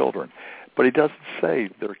women and children. But he doesn't say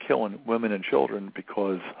they're killing women and children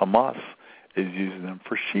because Hamas is using them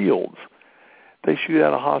for shields. They shoot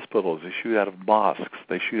out of hospitals. They shoot out of mosques.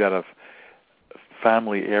 They shoot out of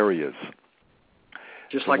family areas.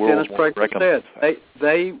 Just like Dennis Prager said,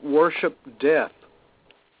 they worship death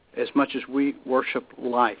as much as we worship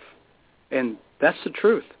life. And that's the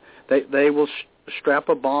truth. They will strap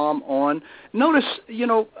a bomb on. Notice,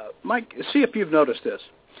 Mike, see if you've noticed this.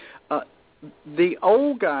 The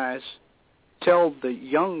old guys tell the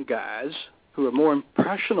young guys who are more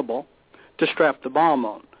impressionable to strap the bomb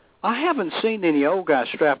on. I haven't seen any old guys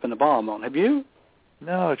strapping the bomb on. Have you?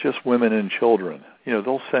 No, it's just women and children.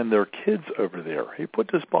 They'll send their kids over there. Hey,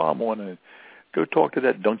 put this bomb on and go talk to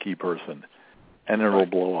that donkey person, and it'll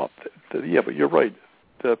blow up. Yeah, but you're right.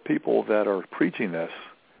 The people that are preaching this,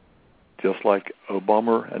 just like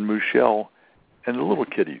Obama and Michelle and the little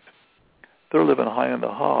kiddies, they're living high on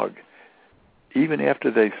the hog. Even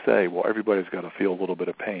after they say, well, everybody's got to feel a little bit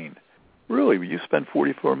of pain. Really, you spend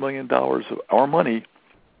 $44 million of our money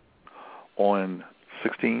on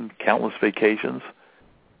 16 countless vacations.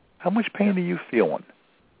 How much pain are you feeling?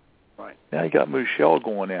 Right. Now you got Michelle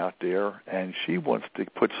going out there, and she wants to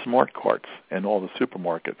put smart carts in all the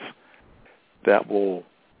supermarkets that will,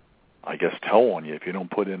 I guess, tell on you if you don't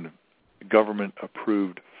put in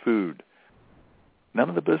government-approved food. None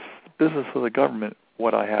of the business of the government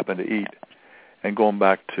what I happen to eat. And going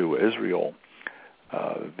back to Israel,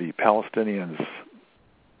 the Palestinians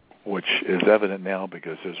which is evident now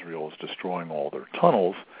because Israel is destroying all their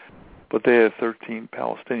tunnels. But they had 13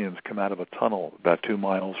 Palestinians come out of a tunnel about 2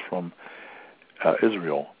 miles from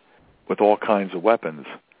Israel with all kinds of weapons.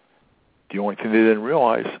 The only thing they didn't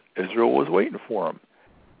realize, Israel was waiting for them.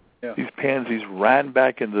 Yeah. These pansies ran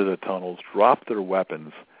back into the tunnels, dropped their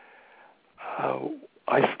weapons.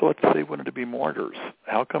 I thought they wanted to be martyrs.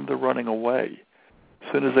 How come they're running away?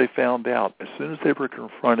 As soon as they found out, as soon as they were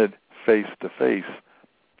confronted face to face,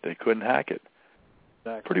 they couldn't hack it.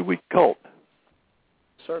 Exactly. Pretty weak cult.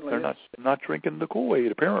 Certainly They're not drinking the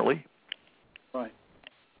Kool-Aid, apparently. Right.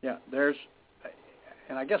 Yeah,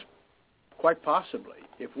 and I guess quite possibly,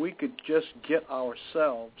 if we could just get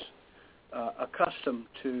ourselves accustomed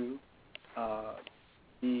to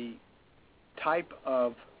the type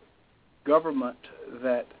of government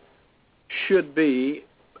that should be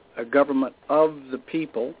a government of the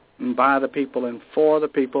people, and by the people, and for the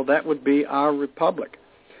people, that would be our republic.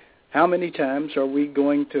 How many times are we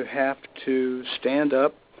going to have to stand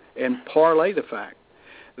up and parlay the fact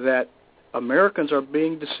that Americans are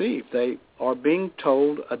being deceived? They are being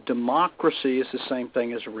told a democracy is the same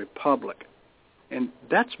thing as a republic. And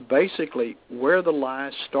that's basically where the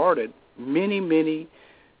lies started many, many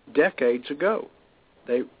decades ago.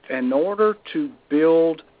 In order to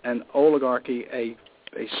build an oligarchy, a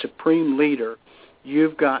supreme leader,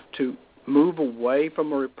 you've got to move away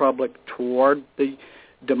from a republic toward the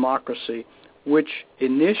democracy, which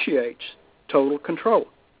initiates total control.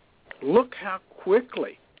 Look how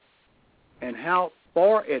quickly and how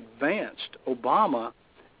far advanced Obama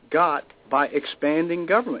got by expanding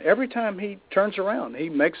government. Every time he turns around, he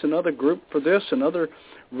makes another group for this, another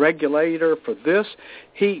regulator for this.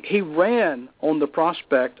 He ran on the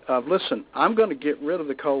prospect of, listen, I'm going to get rid of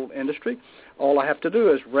the coal industry. All I have to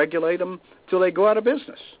do is regulate them till they go out of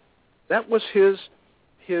business. That was his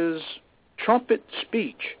trumpet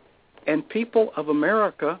speech, and people of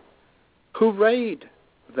America hurrayed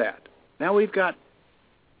that. Now we've got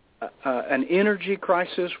an energy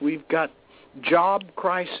crisis. We've got job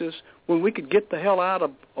crisis. When we could get the hell out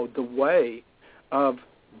of the way of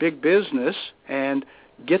big business and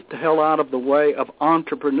get the hell out of the way of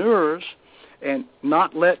entrepreneurs and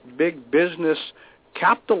not let big business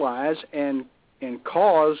capitalize and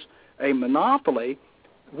cause a monopoly,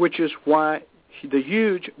 which is why the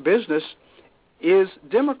huge business is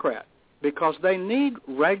Democrat, because they need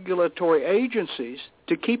regulatory agencies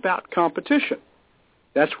to keep out competition.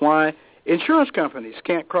 That's why insurance companies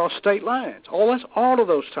can't cross state lines. All of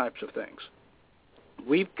those types of things.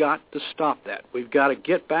 We've got to stop that. We've got to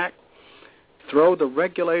get back, throw the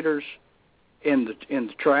regulators in the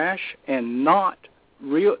trash, and not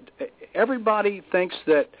real. Everybody thinks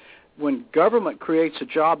that when government creates a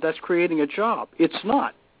job, that's creating a job. It's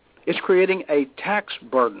not. It's creating a tax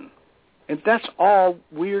burden. And that's all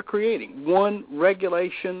we're creating. One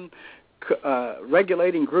regulating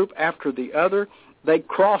group after the other. They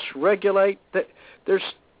cross-regulate. There's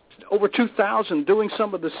over 2,000 doing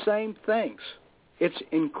some of the same things. It's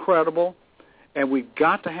incredible. And we've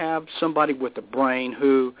got to have somebody with a brain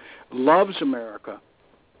who loves America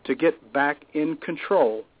to get back in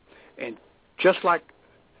control. And just like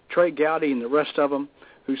Trey Gowdy and the rest of them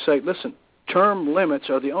who say, listen, term limits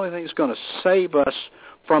are the only thing that's going to save us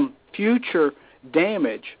from future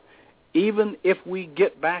damage, even if we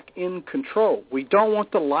get back in control. We don't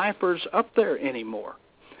want the lifers up there anymore.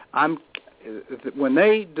 When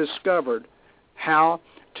they discovered how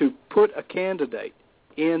to put a candidate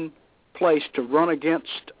in place to run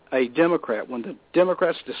against a Democrat, when the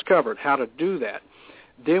Democrats discovered how to do that,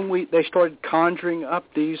 then they started conjuring up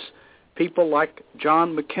these people like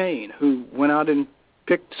John McCain, who went out and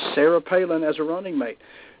picked Sarah Palin as a running mate,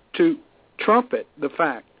 to trumpet the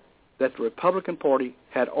fact that the Republican Party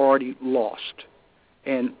had already lost.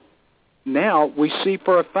 And now we see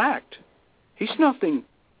for a fact he's nothing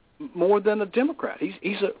more than a Democrat.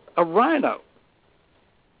 He's a rhino.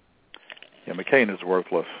 Yeah, McCain is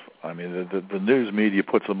worthless. I mean, the news media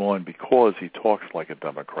puts him on because he talks like a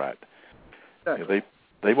Democrat. Exactly. Yeah,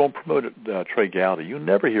 they won't promote Trey Gowdy. You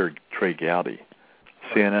never hear Trey Gowdy.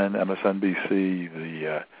 CNN, MSNBC,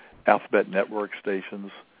 the Alphabet Network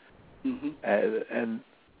stations, and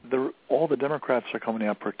all the Democrats are coming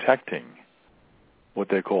out protecting what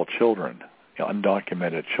they call children,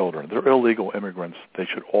 undocumented children. They're illegal immigrants. They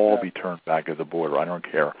should all be turned back at the border. I don't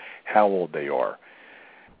care how old they are.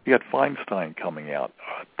 You got Feinstein coming out,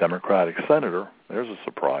 a Democratic senator. There's a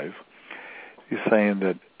surprise. He's saying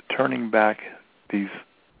that turning back these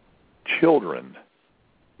children,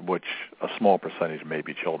 which a small percentage may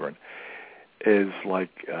be children, is like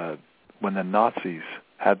when the Nazis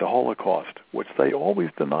had the Holocaust, which they always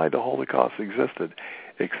denied the Holocaust existed.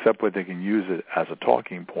 except where they can use it as a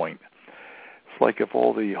talking point. It's like if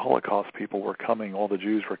all the Holocaust people were coming, all the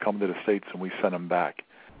Jews were coming to the States, and we sent them back.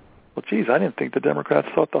 Well, geez, I didn't think the Democrats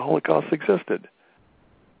thought the Holocaust existed.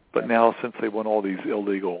 But now, since they want all these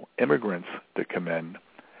illegal immigrants to come in,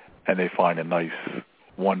 and they find a nice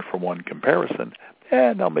one-for-one comparison,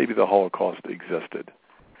 now maybe the Holocaust existed.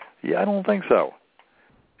 Yeah, I don't think so.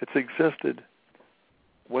 It's existed,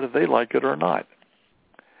 whether they like it or not.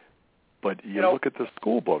 But you look at the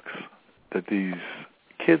school books that these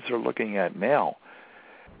kids are looking at now.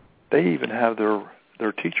 They even have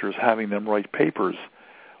their teachers having them write papers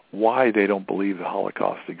why they don't believe the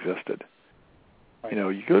Holocaust existed. Right.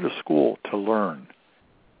 You go to school to learn.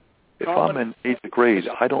 If I'm in 8th grade,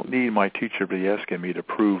 I don't need my teacher to be asking me to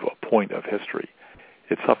prove a point of history.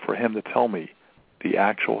 It's up for him to tell me the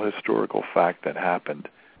actual historical fact that happened.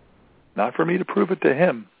 Not for me to prove it to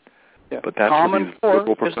him, but that's Common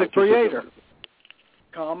Core is the creator.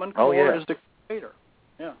 Common Core is the creator.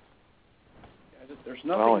 Yeah. There's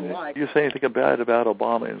nothing like... If you say anything bad about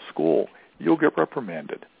Obama in school, you'll get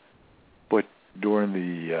reprimanded. But during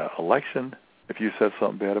the election, if you said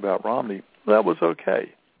something bad about Romney, that was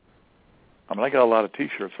okay. I mean, I got a lot of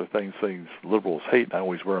T-shirts with things liberals hate, and I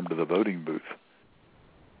always wear them to the voting booth.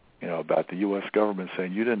 About the U.S. government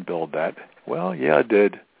saying, you didn't build that. Well, yeah, I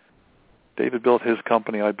did. David built his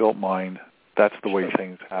company, I built mine. That's the way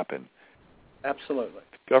things happen. Absolutely.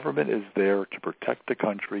 Government is there to protect the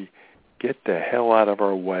country. Get the hell out of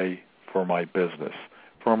our way for my business,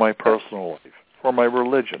 for my personal life, for my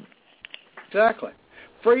religion. Exactly.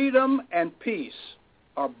 Freedom and peace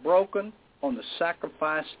are broken on the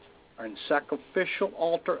sacrificed and sacrificial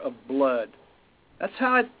altar of blood. That's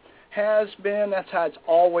how it has been. That's how it's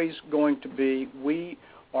always going to be. We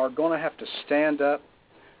are going to have to stand up.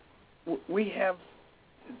 We have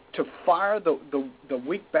to fire the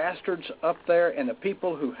weak bastards up there and the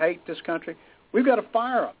people who hate this country. We've got to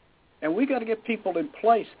fire them. And we've got to get people in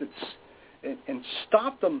place and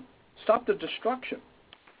stop the destruction.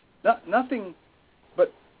 Nothing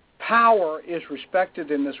but power is respected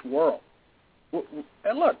in this world.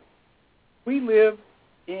 And look, we live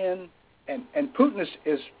in, and Putin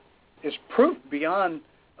is proof beyond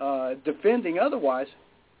defending otherwise.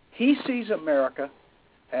 He sees America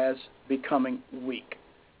as becoming weak.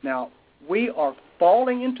 Now, we are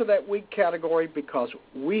falling into that weak category because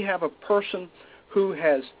we have a person who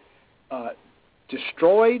has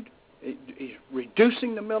destroyed, he's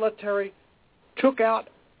reducing the military,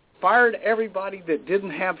 fired everybody that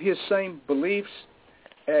didn't have his same beliefs.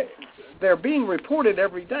 They're being reported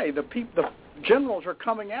every day. The generals are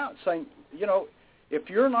coming out saying, if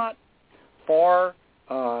you're not for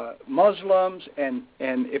Muslims and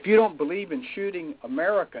if you don't believe in shooting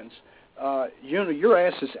Americans, your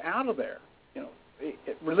ass is out of there.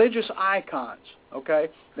 Religious icons. Okay,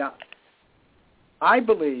 now I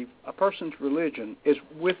believe a person's religion is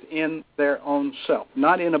within their own self,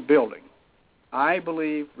 not in a building. I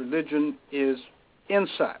believe religion is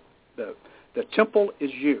inside. The temple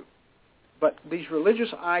is you. But these religious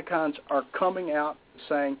icons are coming out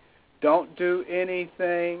saying, don't do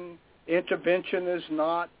anything, intervention is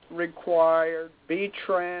not required, be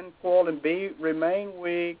tranquil and remain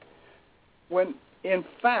weak, when in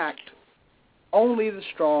fact only the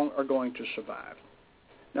strong are going to survive.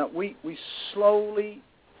 Now, we slowly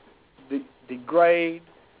degrade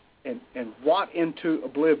and rot into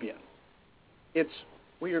oblivion.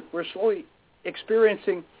 We're slowly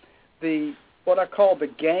experiencing what I call the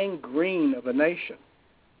gangrene of a nation.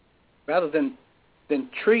 Rather than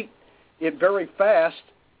treat it very fast,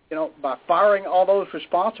 by firing all those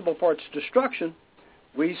responsible for its destruction,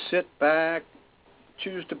 we sit back,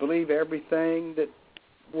 choose to believe everything that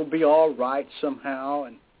will be all right somehow,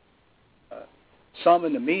 and some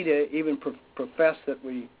in the media even profess that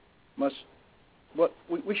we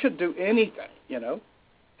should do anything,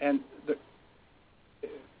 and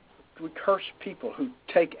we curse people who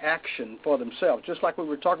take action for themselves, just like we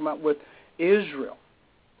were talking about with Israel.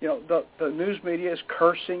 The news media is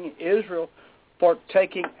cursing Israel for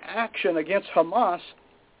taking action against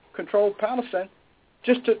Hamas-controlled Palestine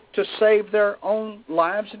just to save their own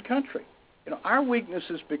lives and country. Our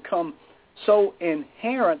weaknesses become so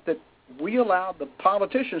inherent that we allow the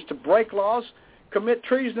politicians to break laws, commit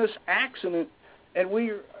treasonous acts, and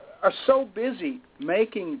we are so busy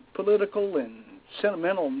making political and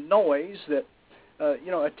sentimental noise that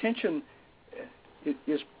attention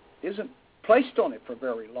isn't placed on it for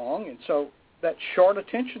very long, and so that short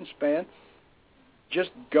attention span just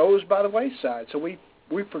goes by the wayside. So we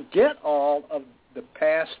forget all of the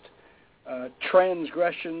past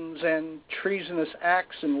transgressions and treasonous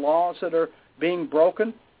acts and laws that are being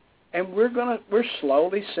broken, and we're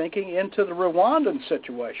slowly sinking into the Rwandan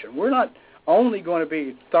situation. We're not only going to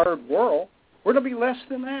be third world, we're going to be less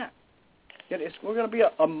than that. We're going to be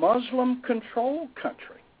a Muslim-controlled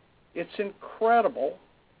country. It's incredible.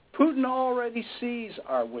 Putin already sees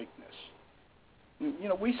our weakness.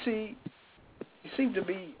 We seem to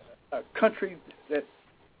be a country that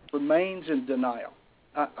remains in denial.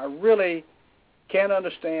 I really can't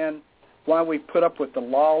understand why we put up with the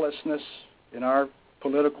lawlessness in our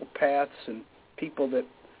political paths and people that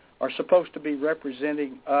are supposed to be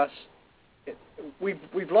representing us.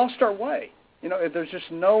 We've lost our way. There's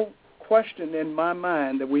just no question in my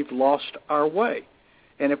mind that we've lost our way.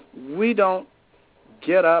 And if we don't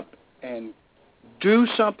get up and do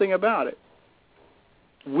something about it,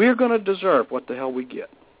 we're going to deserve what the hell we get.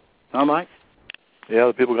 Huh, Mike? Yeah,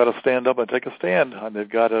 the people got to stand up and take a stand. And they've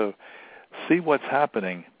got to see what's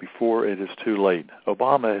happening before it is too late.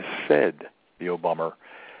 Obama has said, the Obama,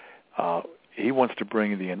 he wants to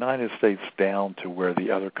bring the United States down to where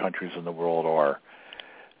the other countries in the world are.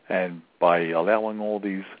 And by allowing all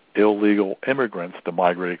these illegal immigrants to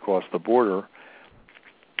migrate across the border,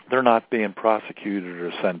 they're not being prosecuted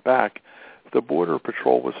or sent back. The Border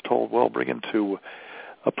Patrol was told, well, bring them to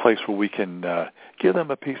a place where we can give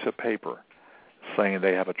them a piece of paper saying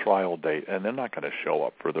they have a trial date, and they're not going to show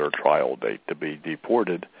up for their trial date to be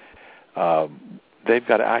deported. They've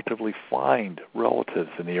got to actively find relatives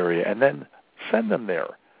in the area and then send them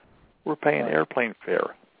there. We're paying airplane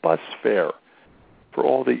fare, bus fare for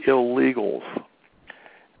all the illegals,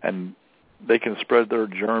 and they can spread their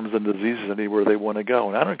germs and diseases anywhere they want to go.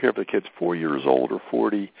 And I don't care if the kid's 4 years old or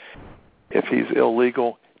 40. If he's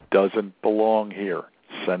illegal, doesn't belong here.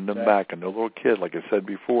 Send him back. And the little kid, like I said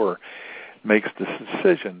before, makes this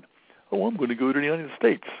decision, I'm going to go to the United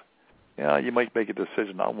States. Yeah, you might make a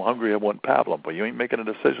decision, I'm hungry, I want pablum, but you ain't making a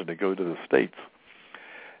decision to go to the States.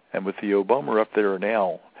 And with the Obama up there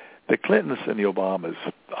now, the Clintons and the Obamas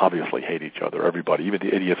obviously hate each other. Everybody, even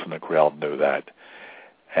the idiots in the crowd know that.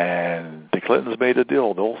 And the Clintons made a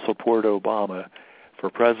deal. They'll support Obama for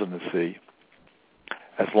presidency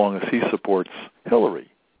as long as he supports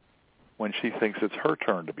Hillary when she thinks it's her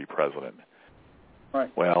turn to be president.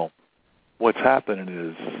 Right. Well, what's happening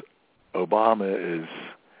is Obama is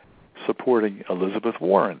supporting Elizabeth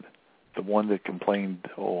Warren, the one that complained,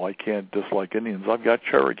 I can't dislike Indians. I've got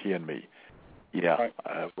Cherokee in me. Yeah,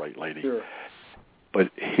 right, lady. Sure. But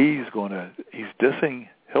he's dissing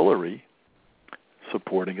Hillary,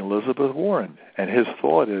 supporting Elizabeth Warren. And his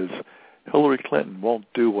thought is, Hillary Clinton won't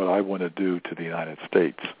do what I want to do to the United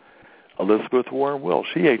States. Elizabeth Warren will.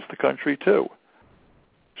 She hates the country, too.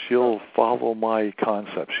 She'll follow my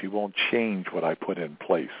concepts. She won't change what I put in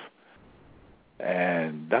place.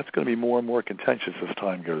 And that's going to be more and more contentious as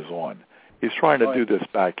time goes on. He's trying to do this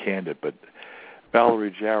backhanded, but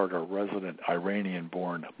Valerie Jarrett, a resident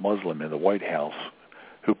Iranian-born Muslim in the White House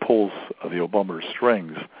who pulls the Obama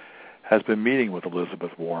strings, has been meeting with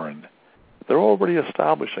Elizabeth Warren. They're already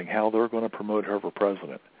establishing how they're going to promote her for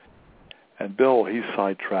president. And Bill, he's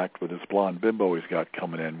sidetracked with this blonde bimbo he's got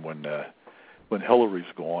coming in when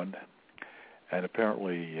Hillary's gone. And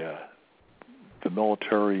apparently the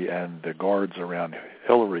military and the guards around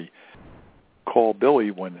Hillary call Billy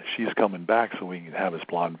when she's coming back so we can have his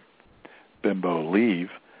blonde bimbo leave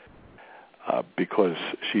because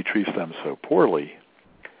she treats them so poorly.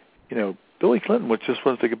 Billy Clinton just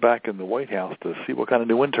wants to get back in the White House to see what kind of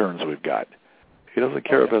new interns we've got. He doesn't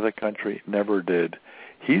care about the country, never did.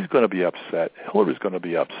 He's going to be upset. Hillary's going to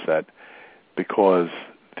be upset because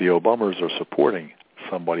the Obamas are supporting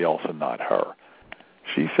somebody else and not her.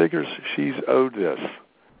 She figures she's owed this.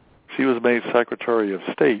 She was made Secretary of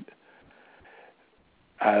State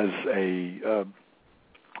as a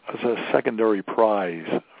secondary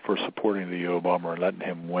prize for supporting the Obama and letting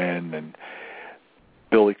him win, and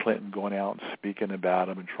Billy Clinton going out and speaking about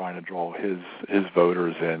him and trying to draw his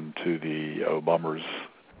voters into the Obama's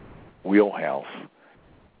wheelhouse.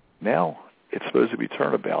 Now it's supposed to be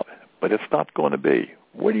turnabout, but it's not going to be.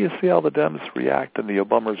 Where do you see how the Dems react and the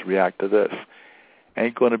Obamas react to this?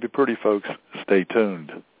 Ain't going to be pretty, folks. Stay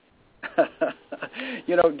tuned.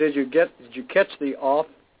 Did you catch the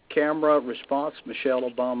off-camera response Michelle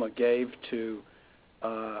Obama gave to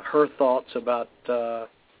her thoughts about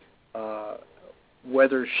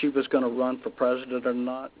whether she was going to run for president or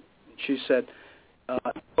not? She said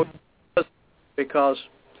because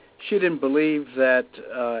she didn't believe that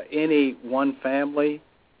any one family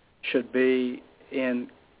should be in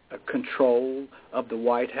control of the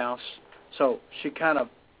White House. So she kind of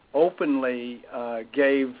openly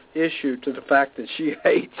gave issue to the fact that she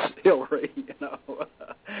hates Hillary.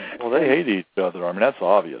 Well, they hate each other. I mean, that's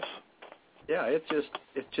obvious. Yeah, it's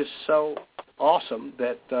just so awesome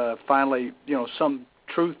that finally, some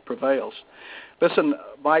truth prevails. Listen,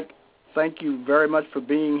 Mike, thank you very much for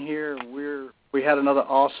being here. We had another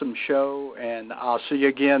awesome show, and I'll see you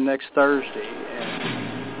again next Thursday.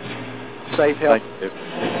 And safe health.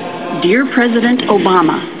 Dear President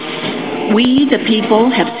Obama, we, the people,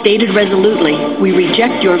 have stated resolutely we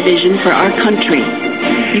reject your vision for our country.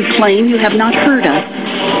 You claim you have not heard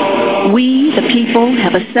us. We, the people,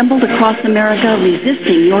 have assembled across America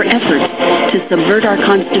resisting your efforts to subvert our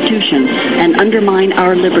Constitution and undermine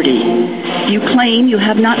our liberty. You claim you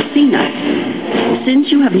have not seen us.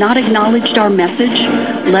 Since you have not acknowledged our message,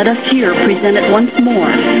 let us here present it once more.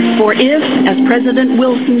 For if, as President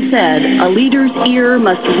Wilson said, a leader's ear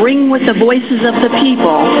must ring with the voices of the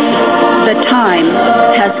people, the time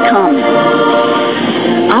has come.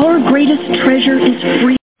 Our greatest treasure is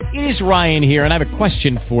free. It is Ryan here, and I have a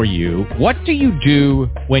question for you. What do you do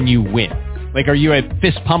when you win? Like, are you a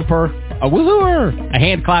fist pumper, a woohooer, a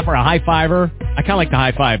hand clapper, a high fiver? I kind of like the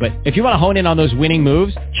high five, but if you want to hone in on those winning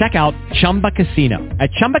moves, check out Chumba Casino. At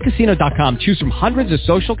ChumbaCasino.com, choose from hundreds of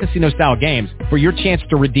social casino-style games for your chance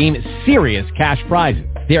to redeem serious cash prizes.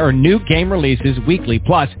 There are new game releases weekly,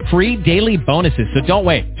 plus free daily bonuses, so don't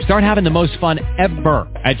wait. Start having the most fun ever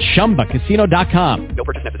at ChumbaCasino.com. No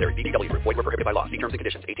purchase necessary. VGW. Void where prohibited by law. See terms and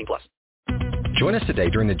conditions. 18+. Join us today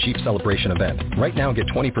during the Jeep Celebration event. Right now, get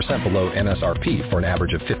 20% below MSRP for an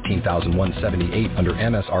average of $15,178 under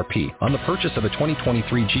MSRP on the purchase of a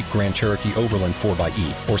 2023 Jeep Grand Cherokee Overland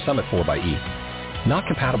 4xE or Summit 4xE. Not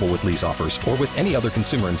compatible with lease offers or with any other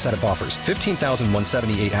consumer incentive offers.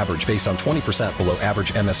 $15,178 average based on 20% below average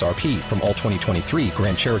MSRP from all 2023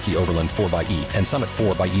 Grand Cherokee Overland 4xE and Summit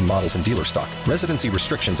 4xE models in dealer stock. Residency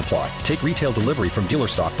restrictions apply. Take retail delivery from dealer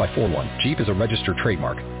stock by 4/1. Jeep is a registered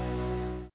trademark.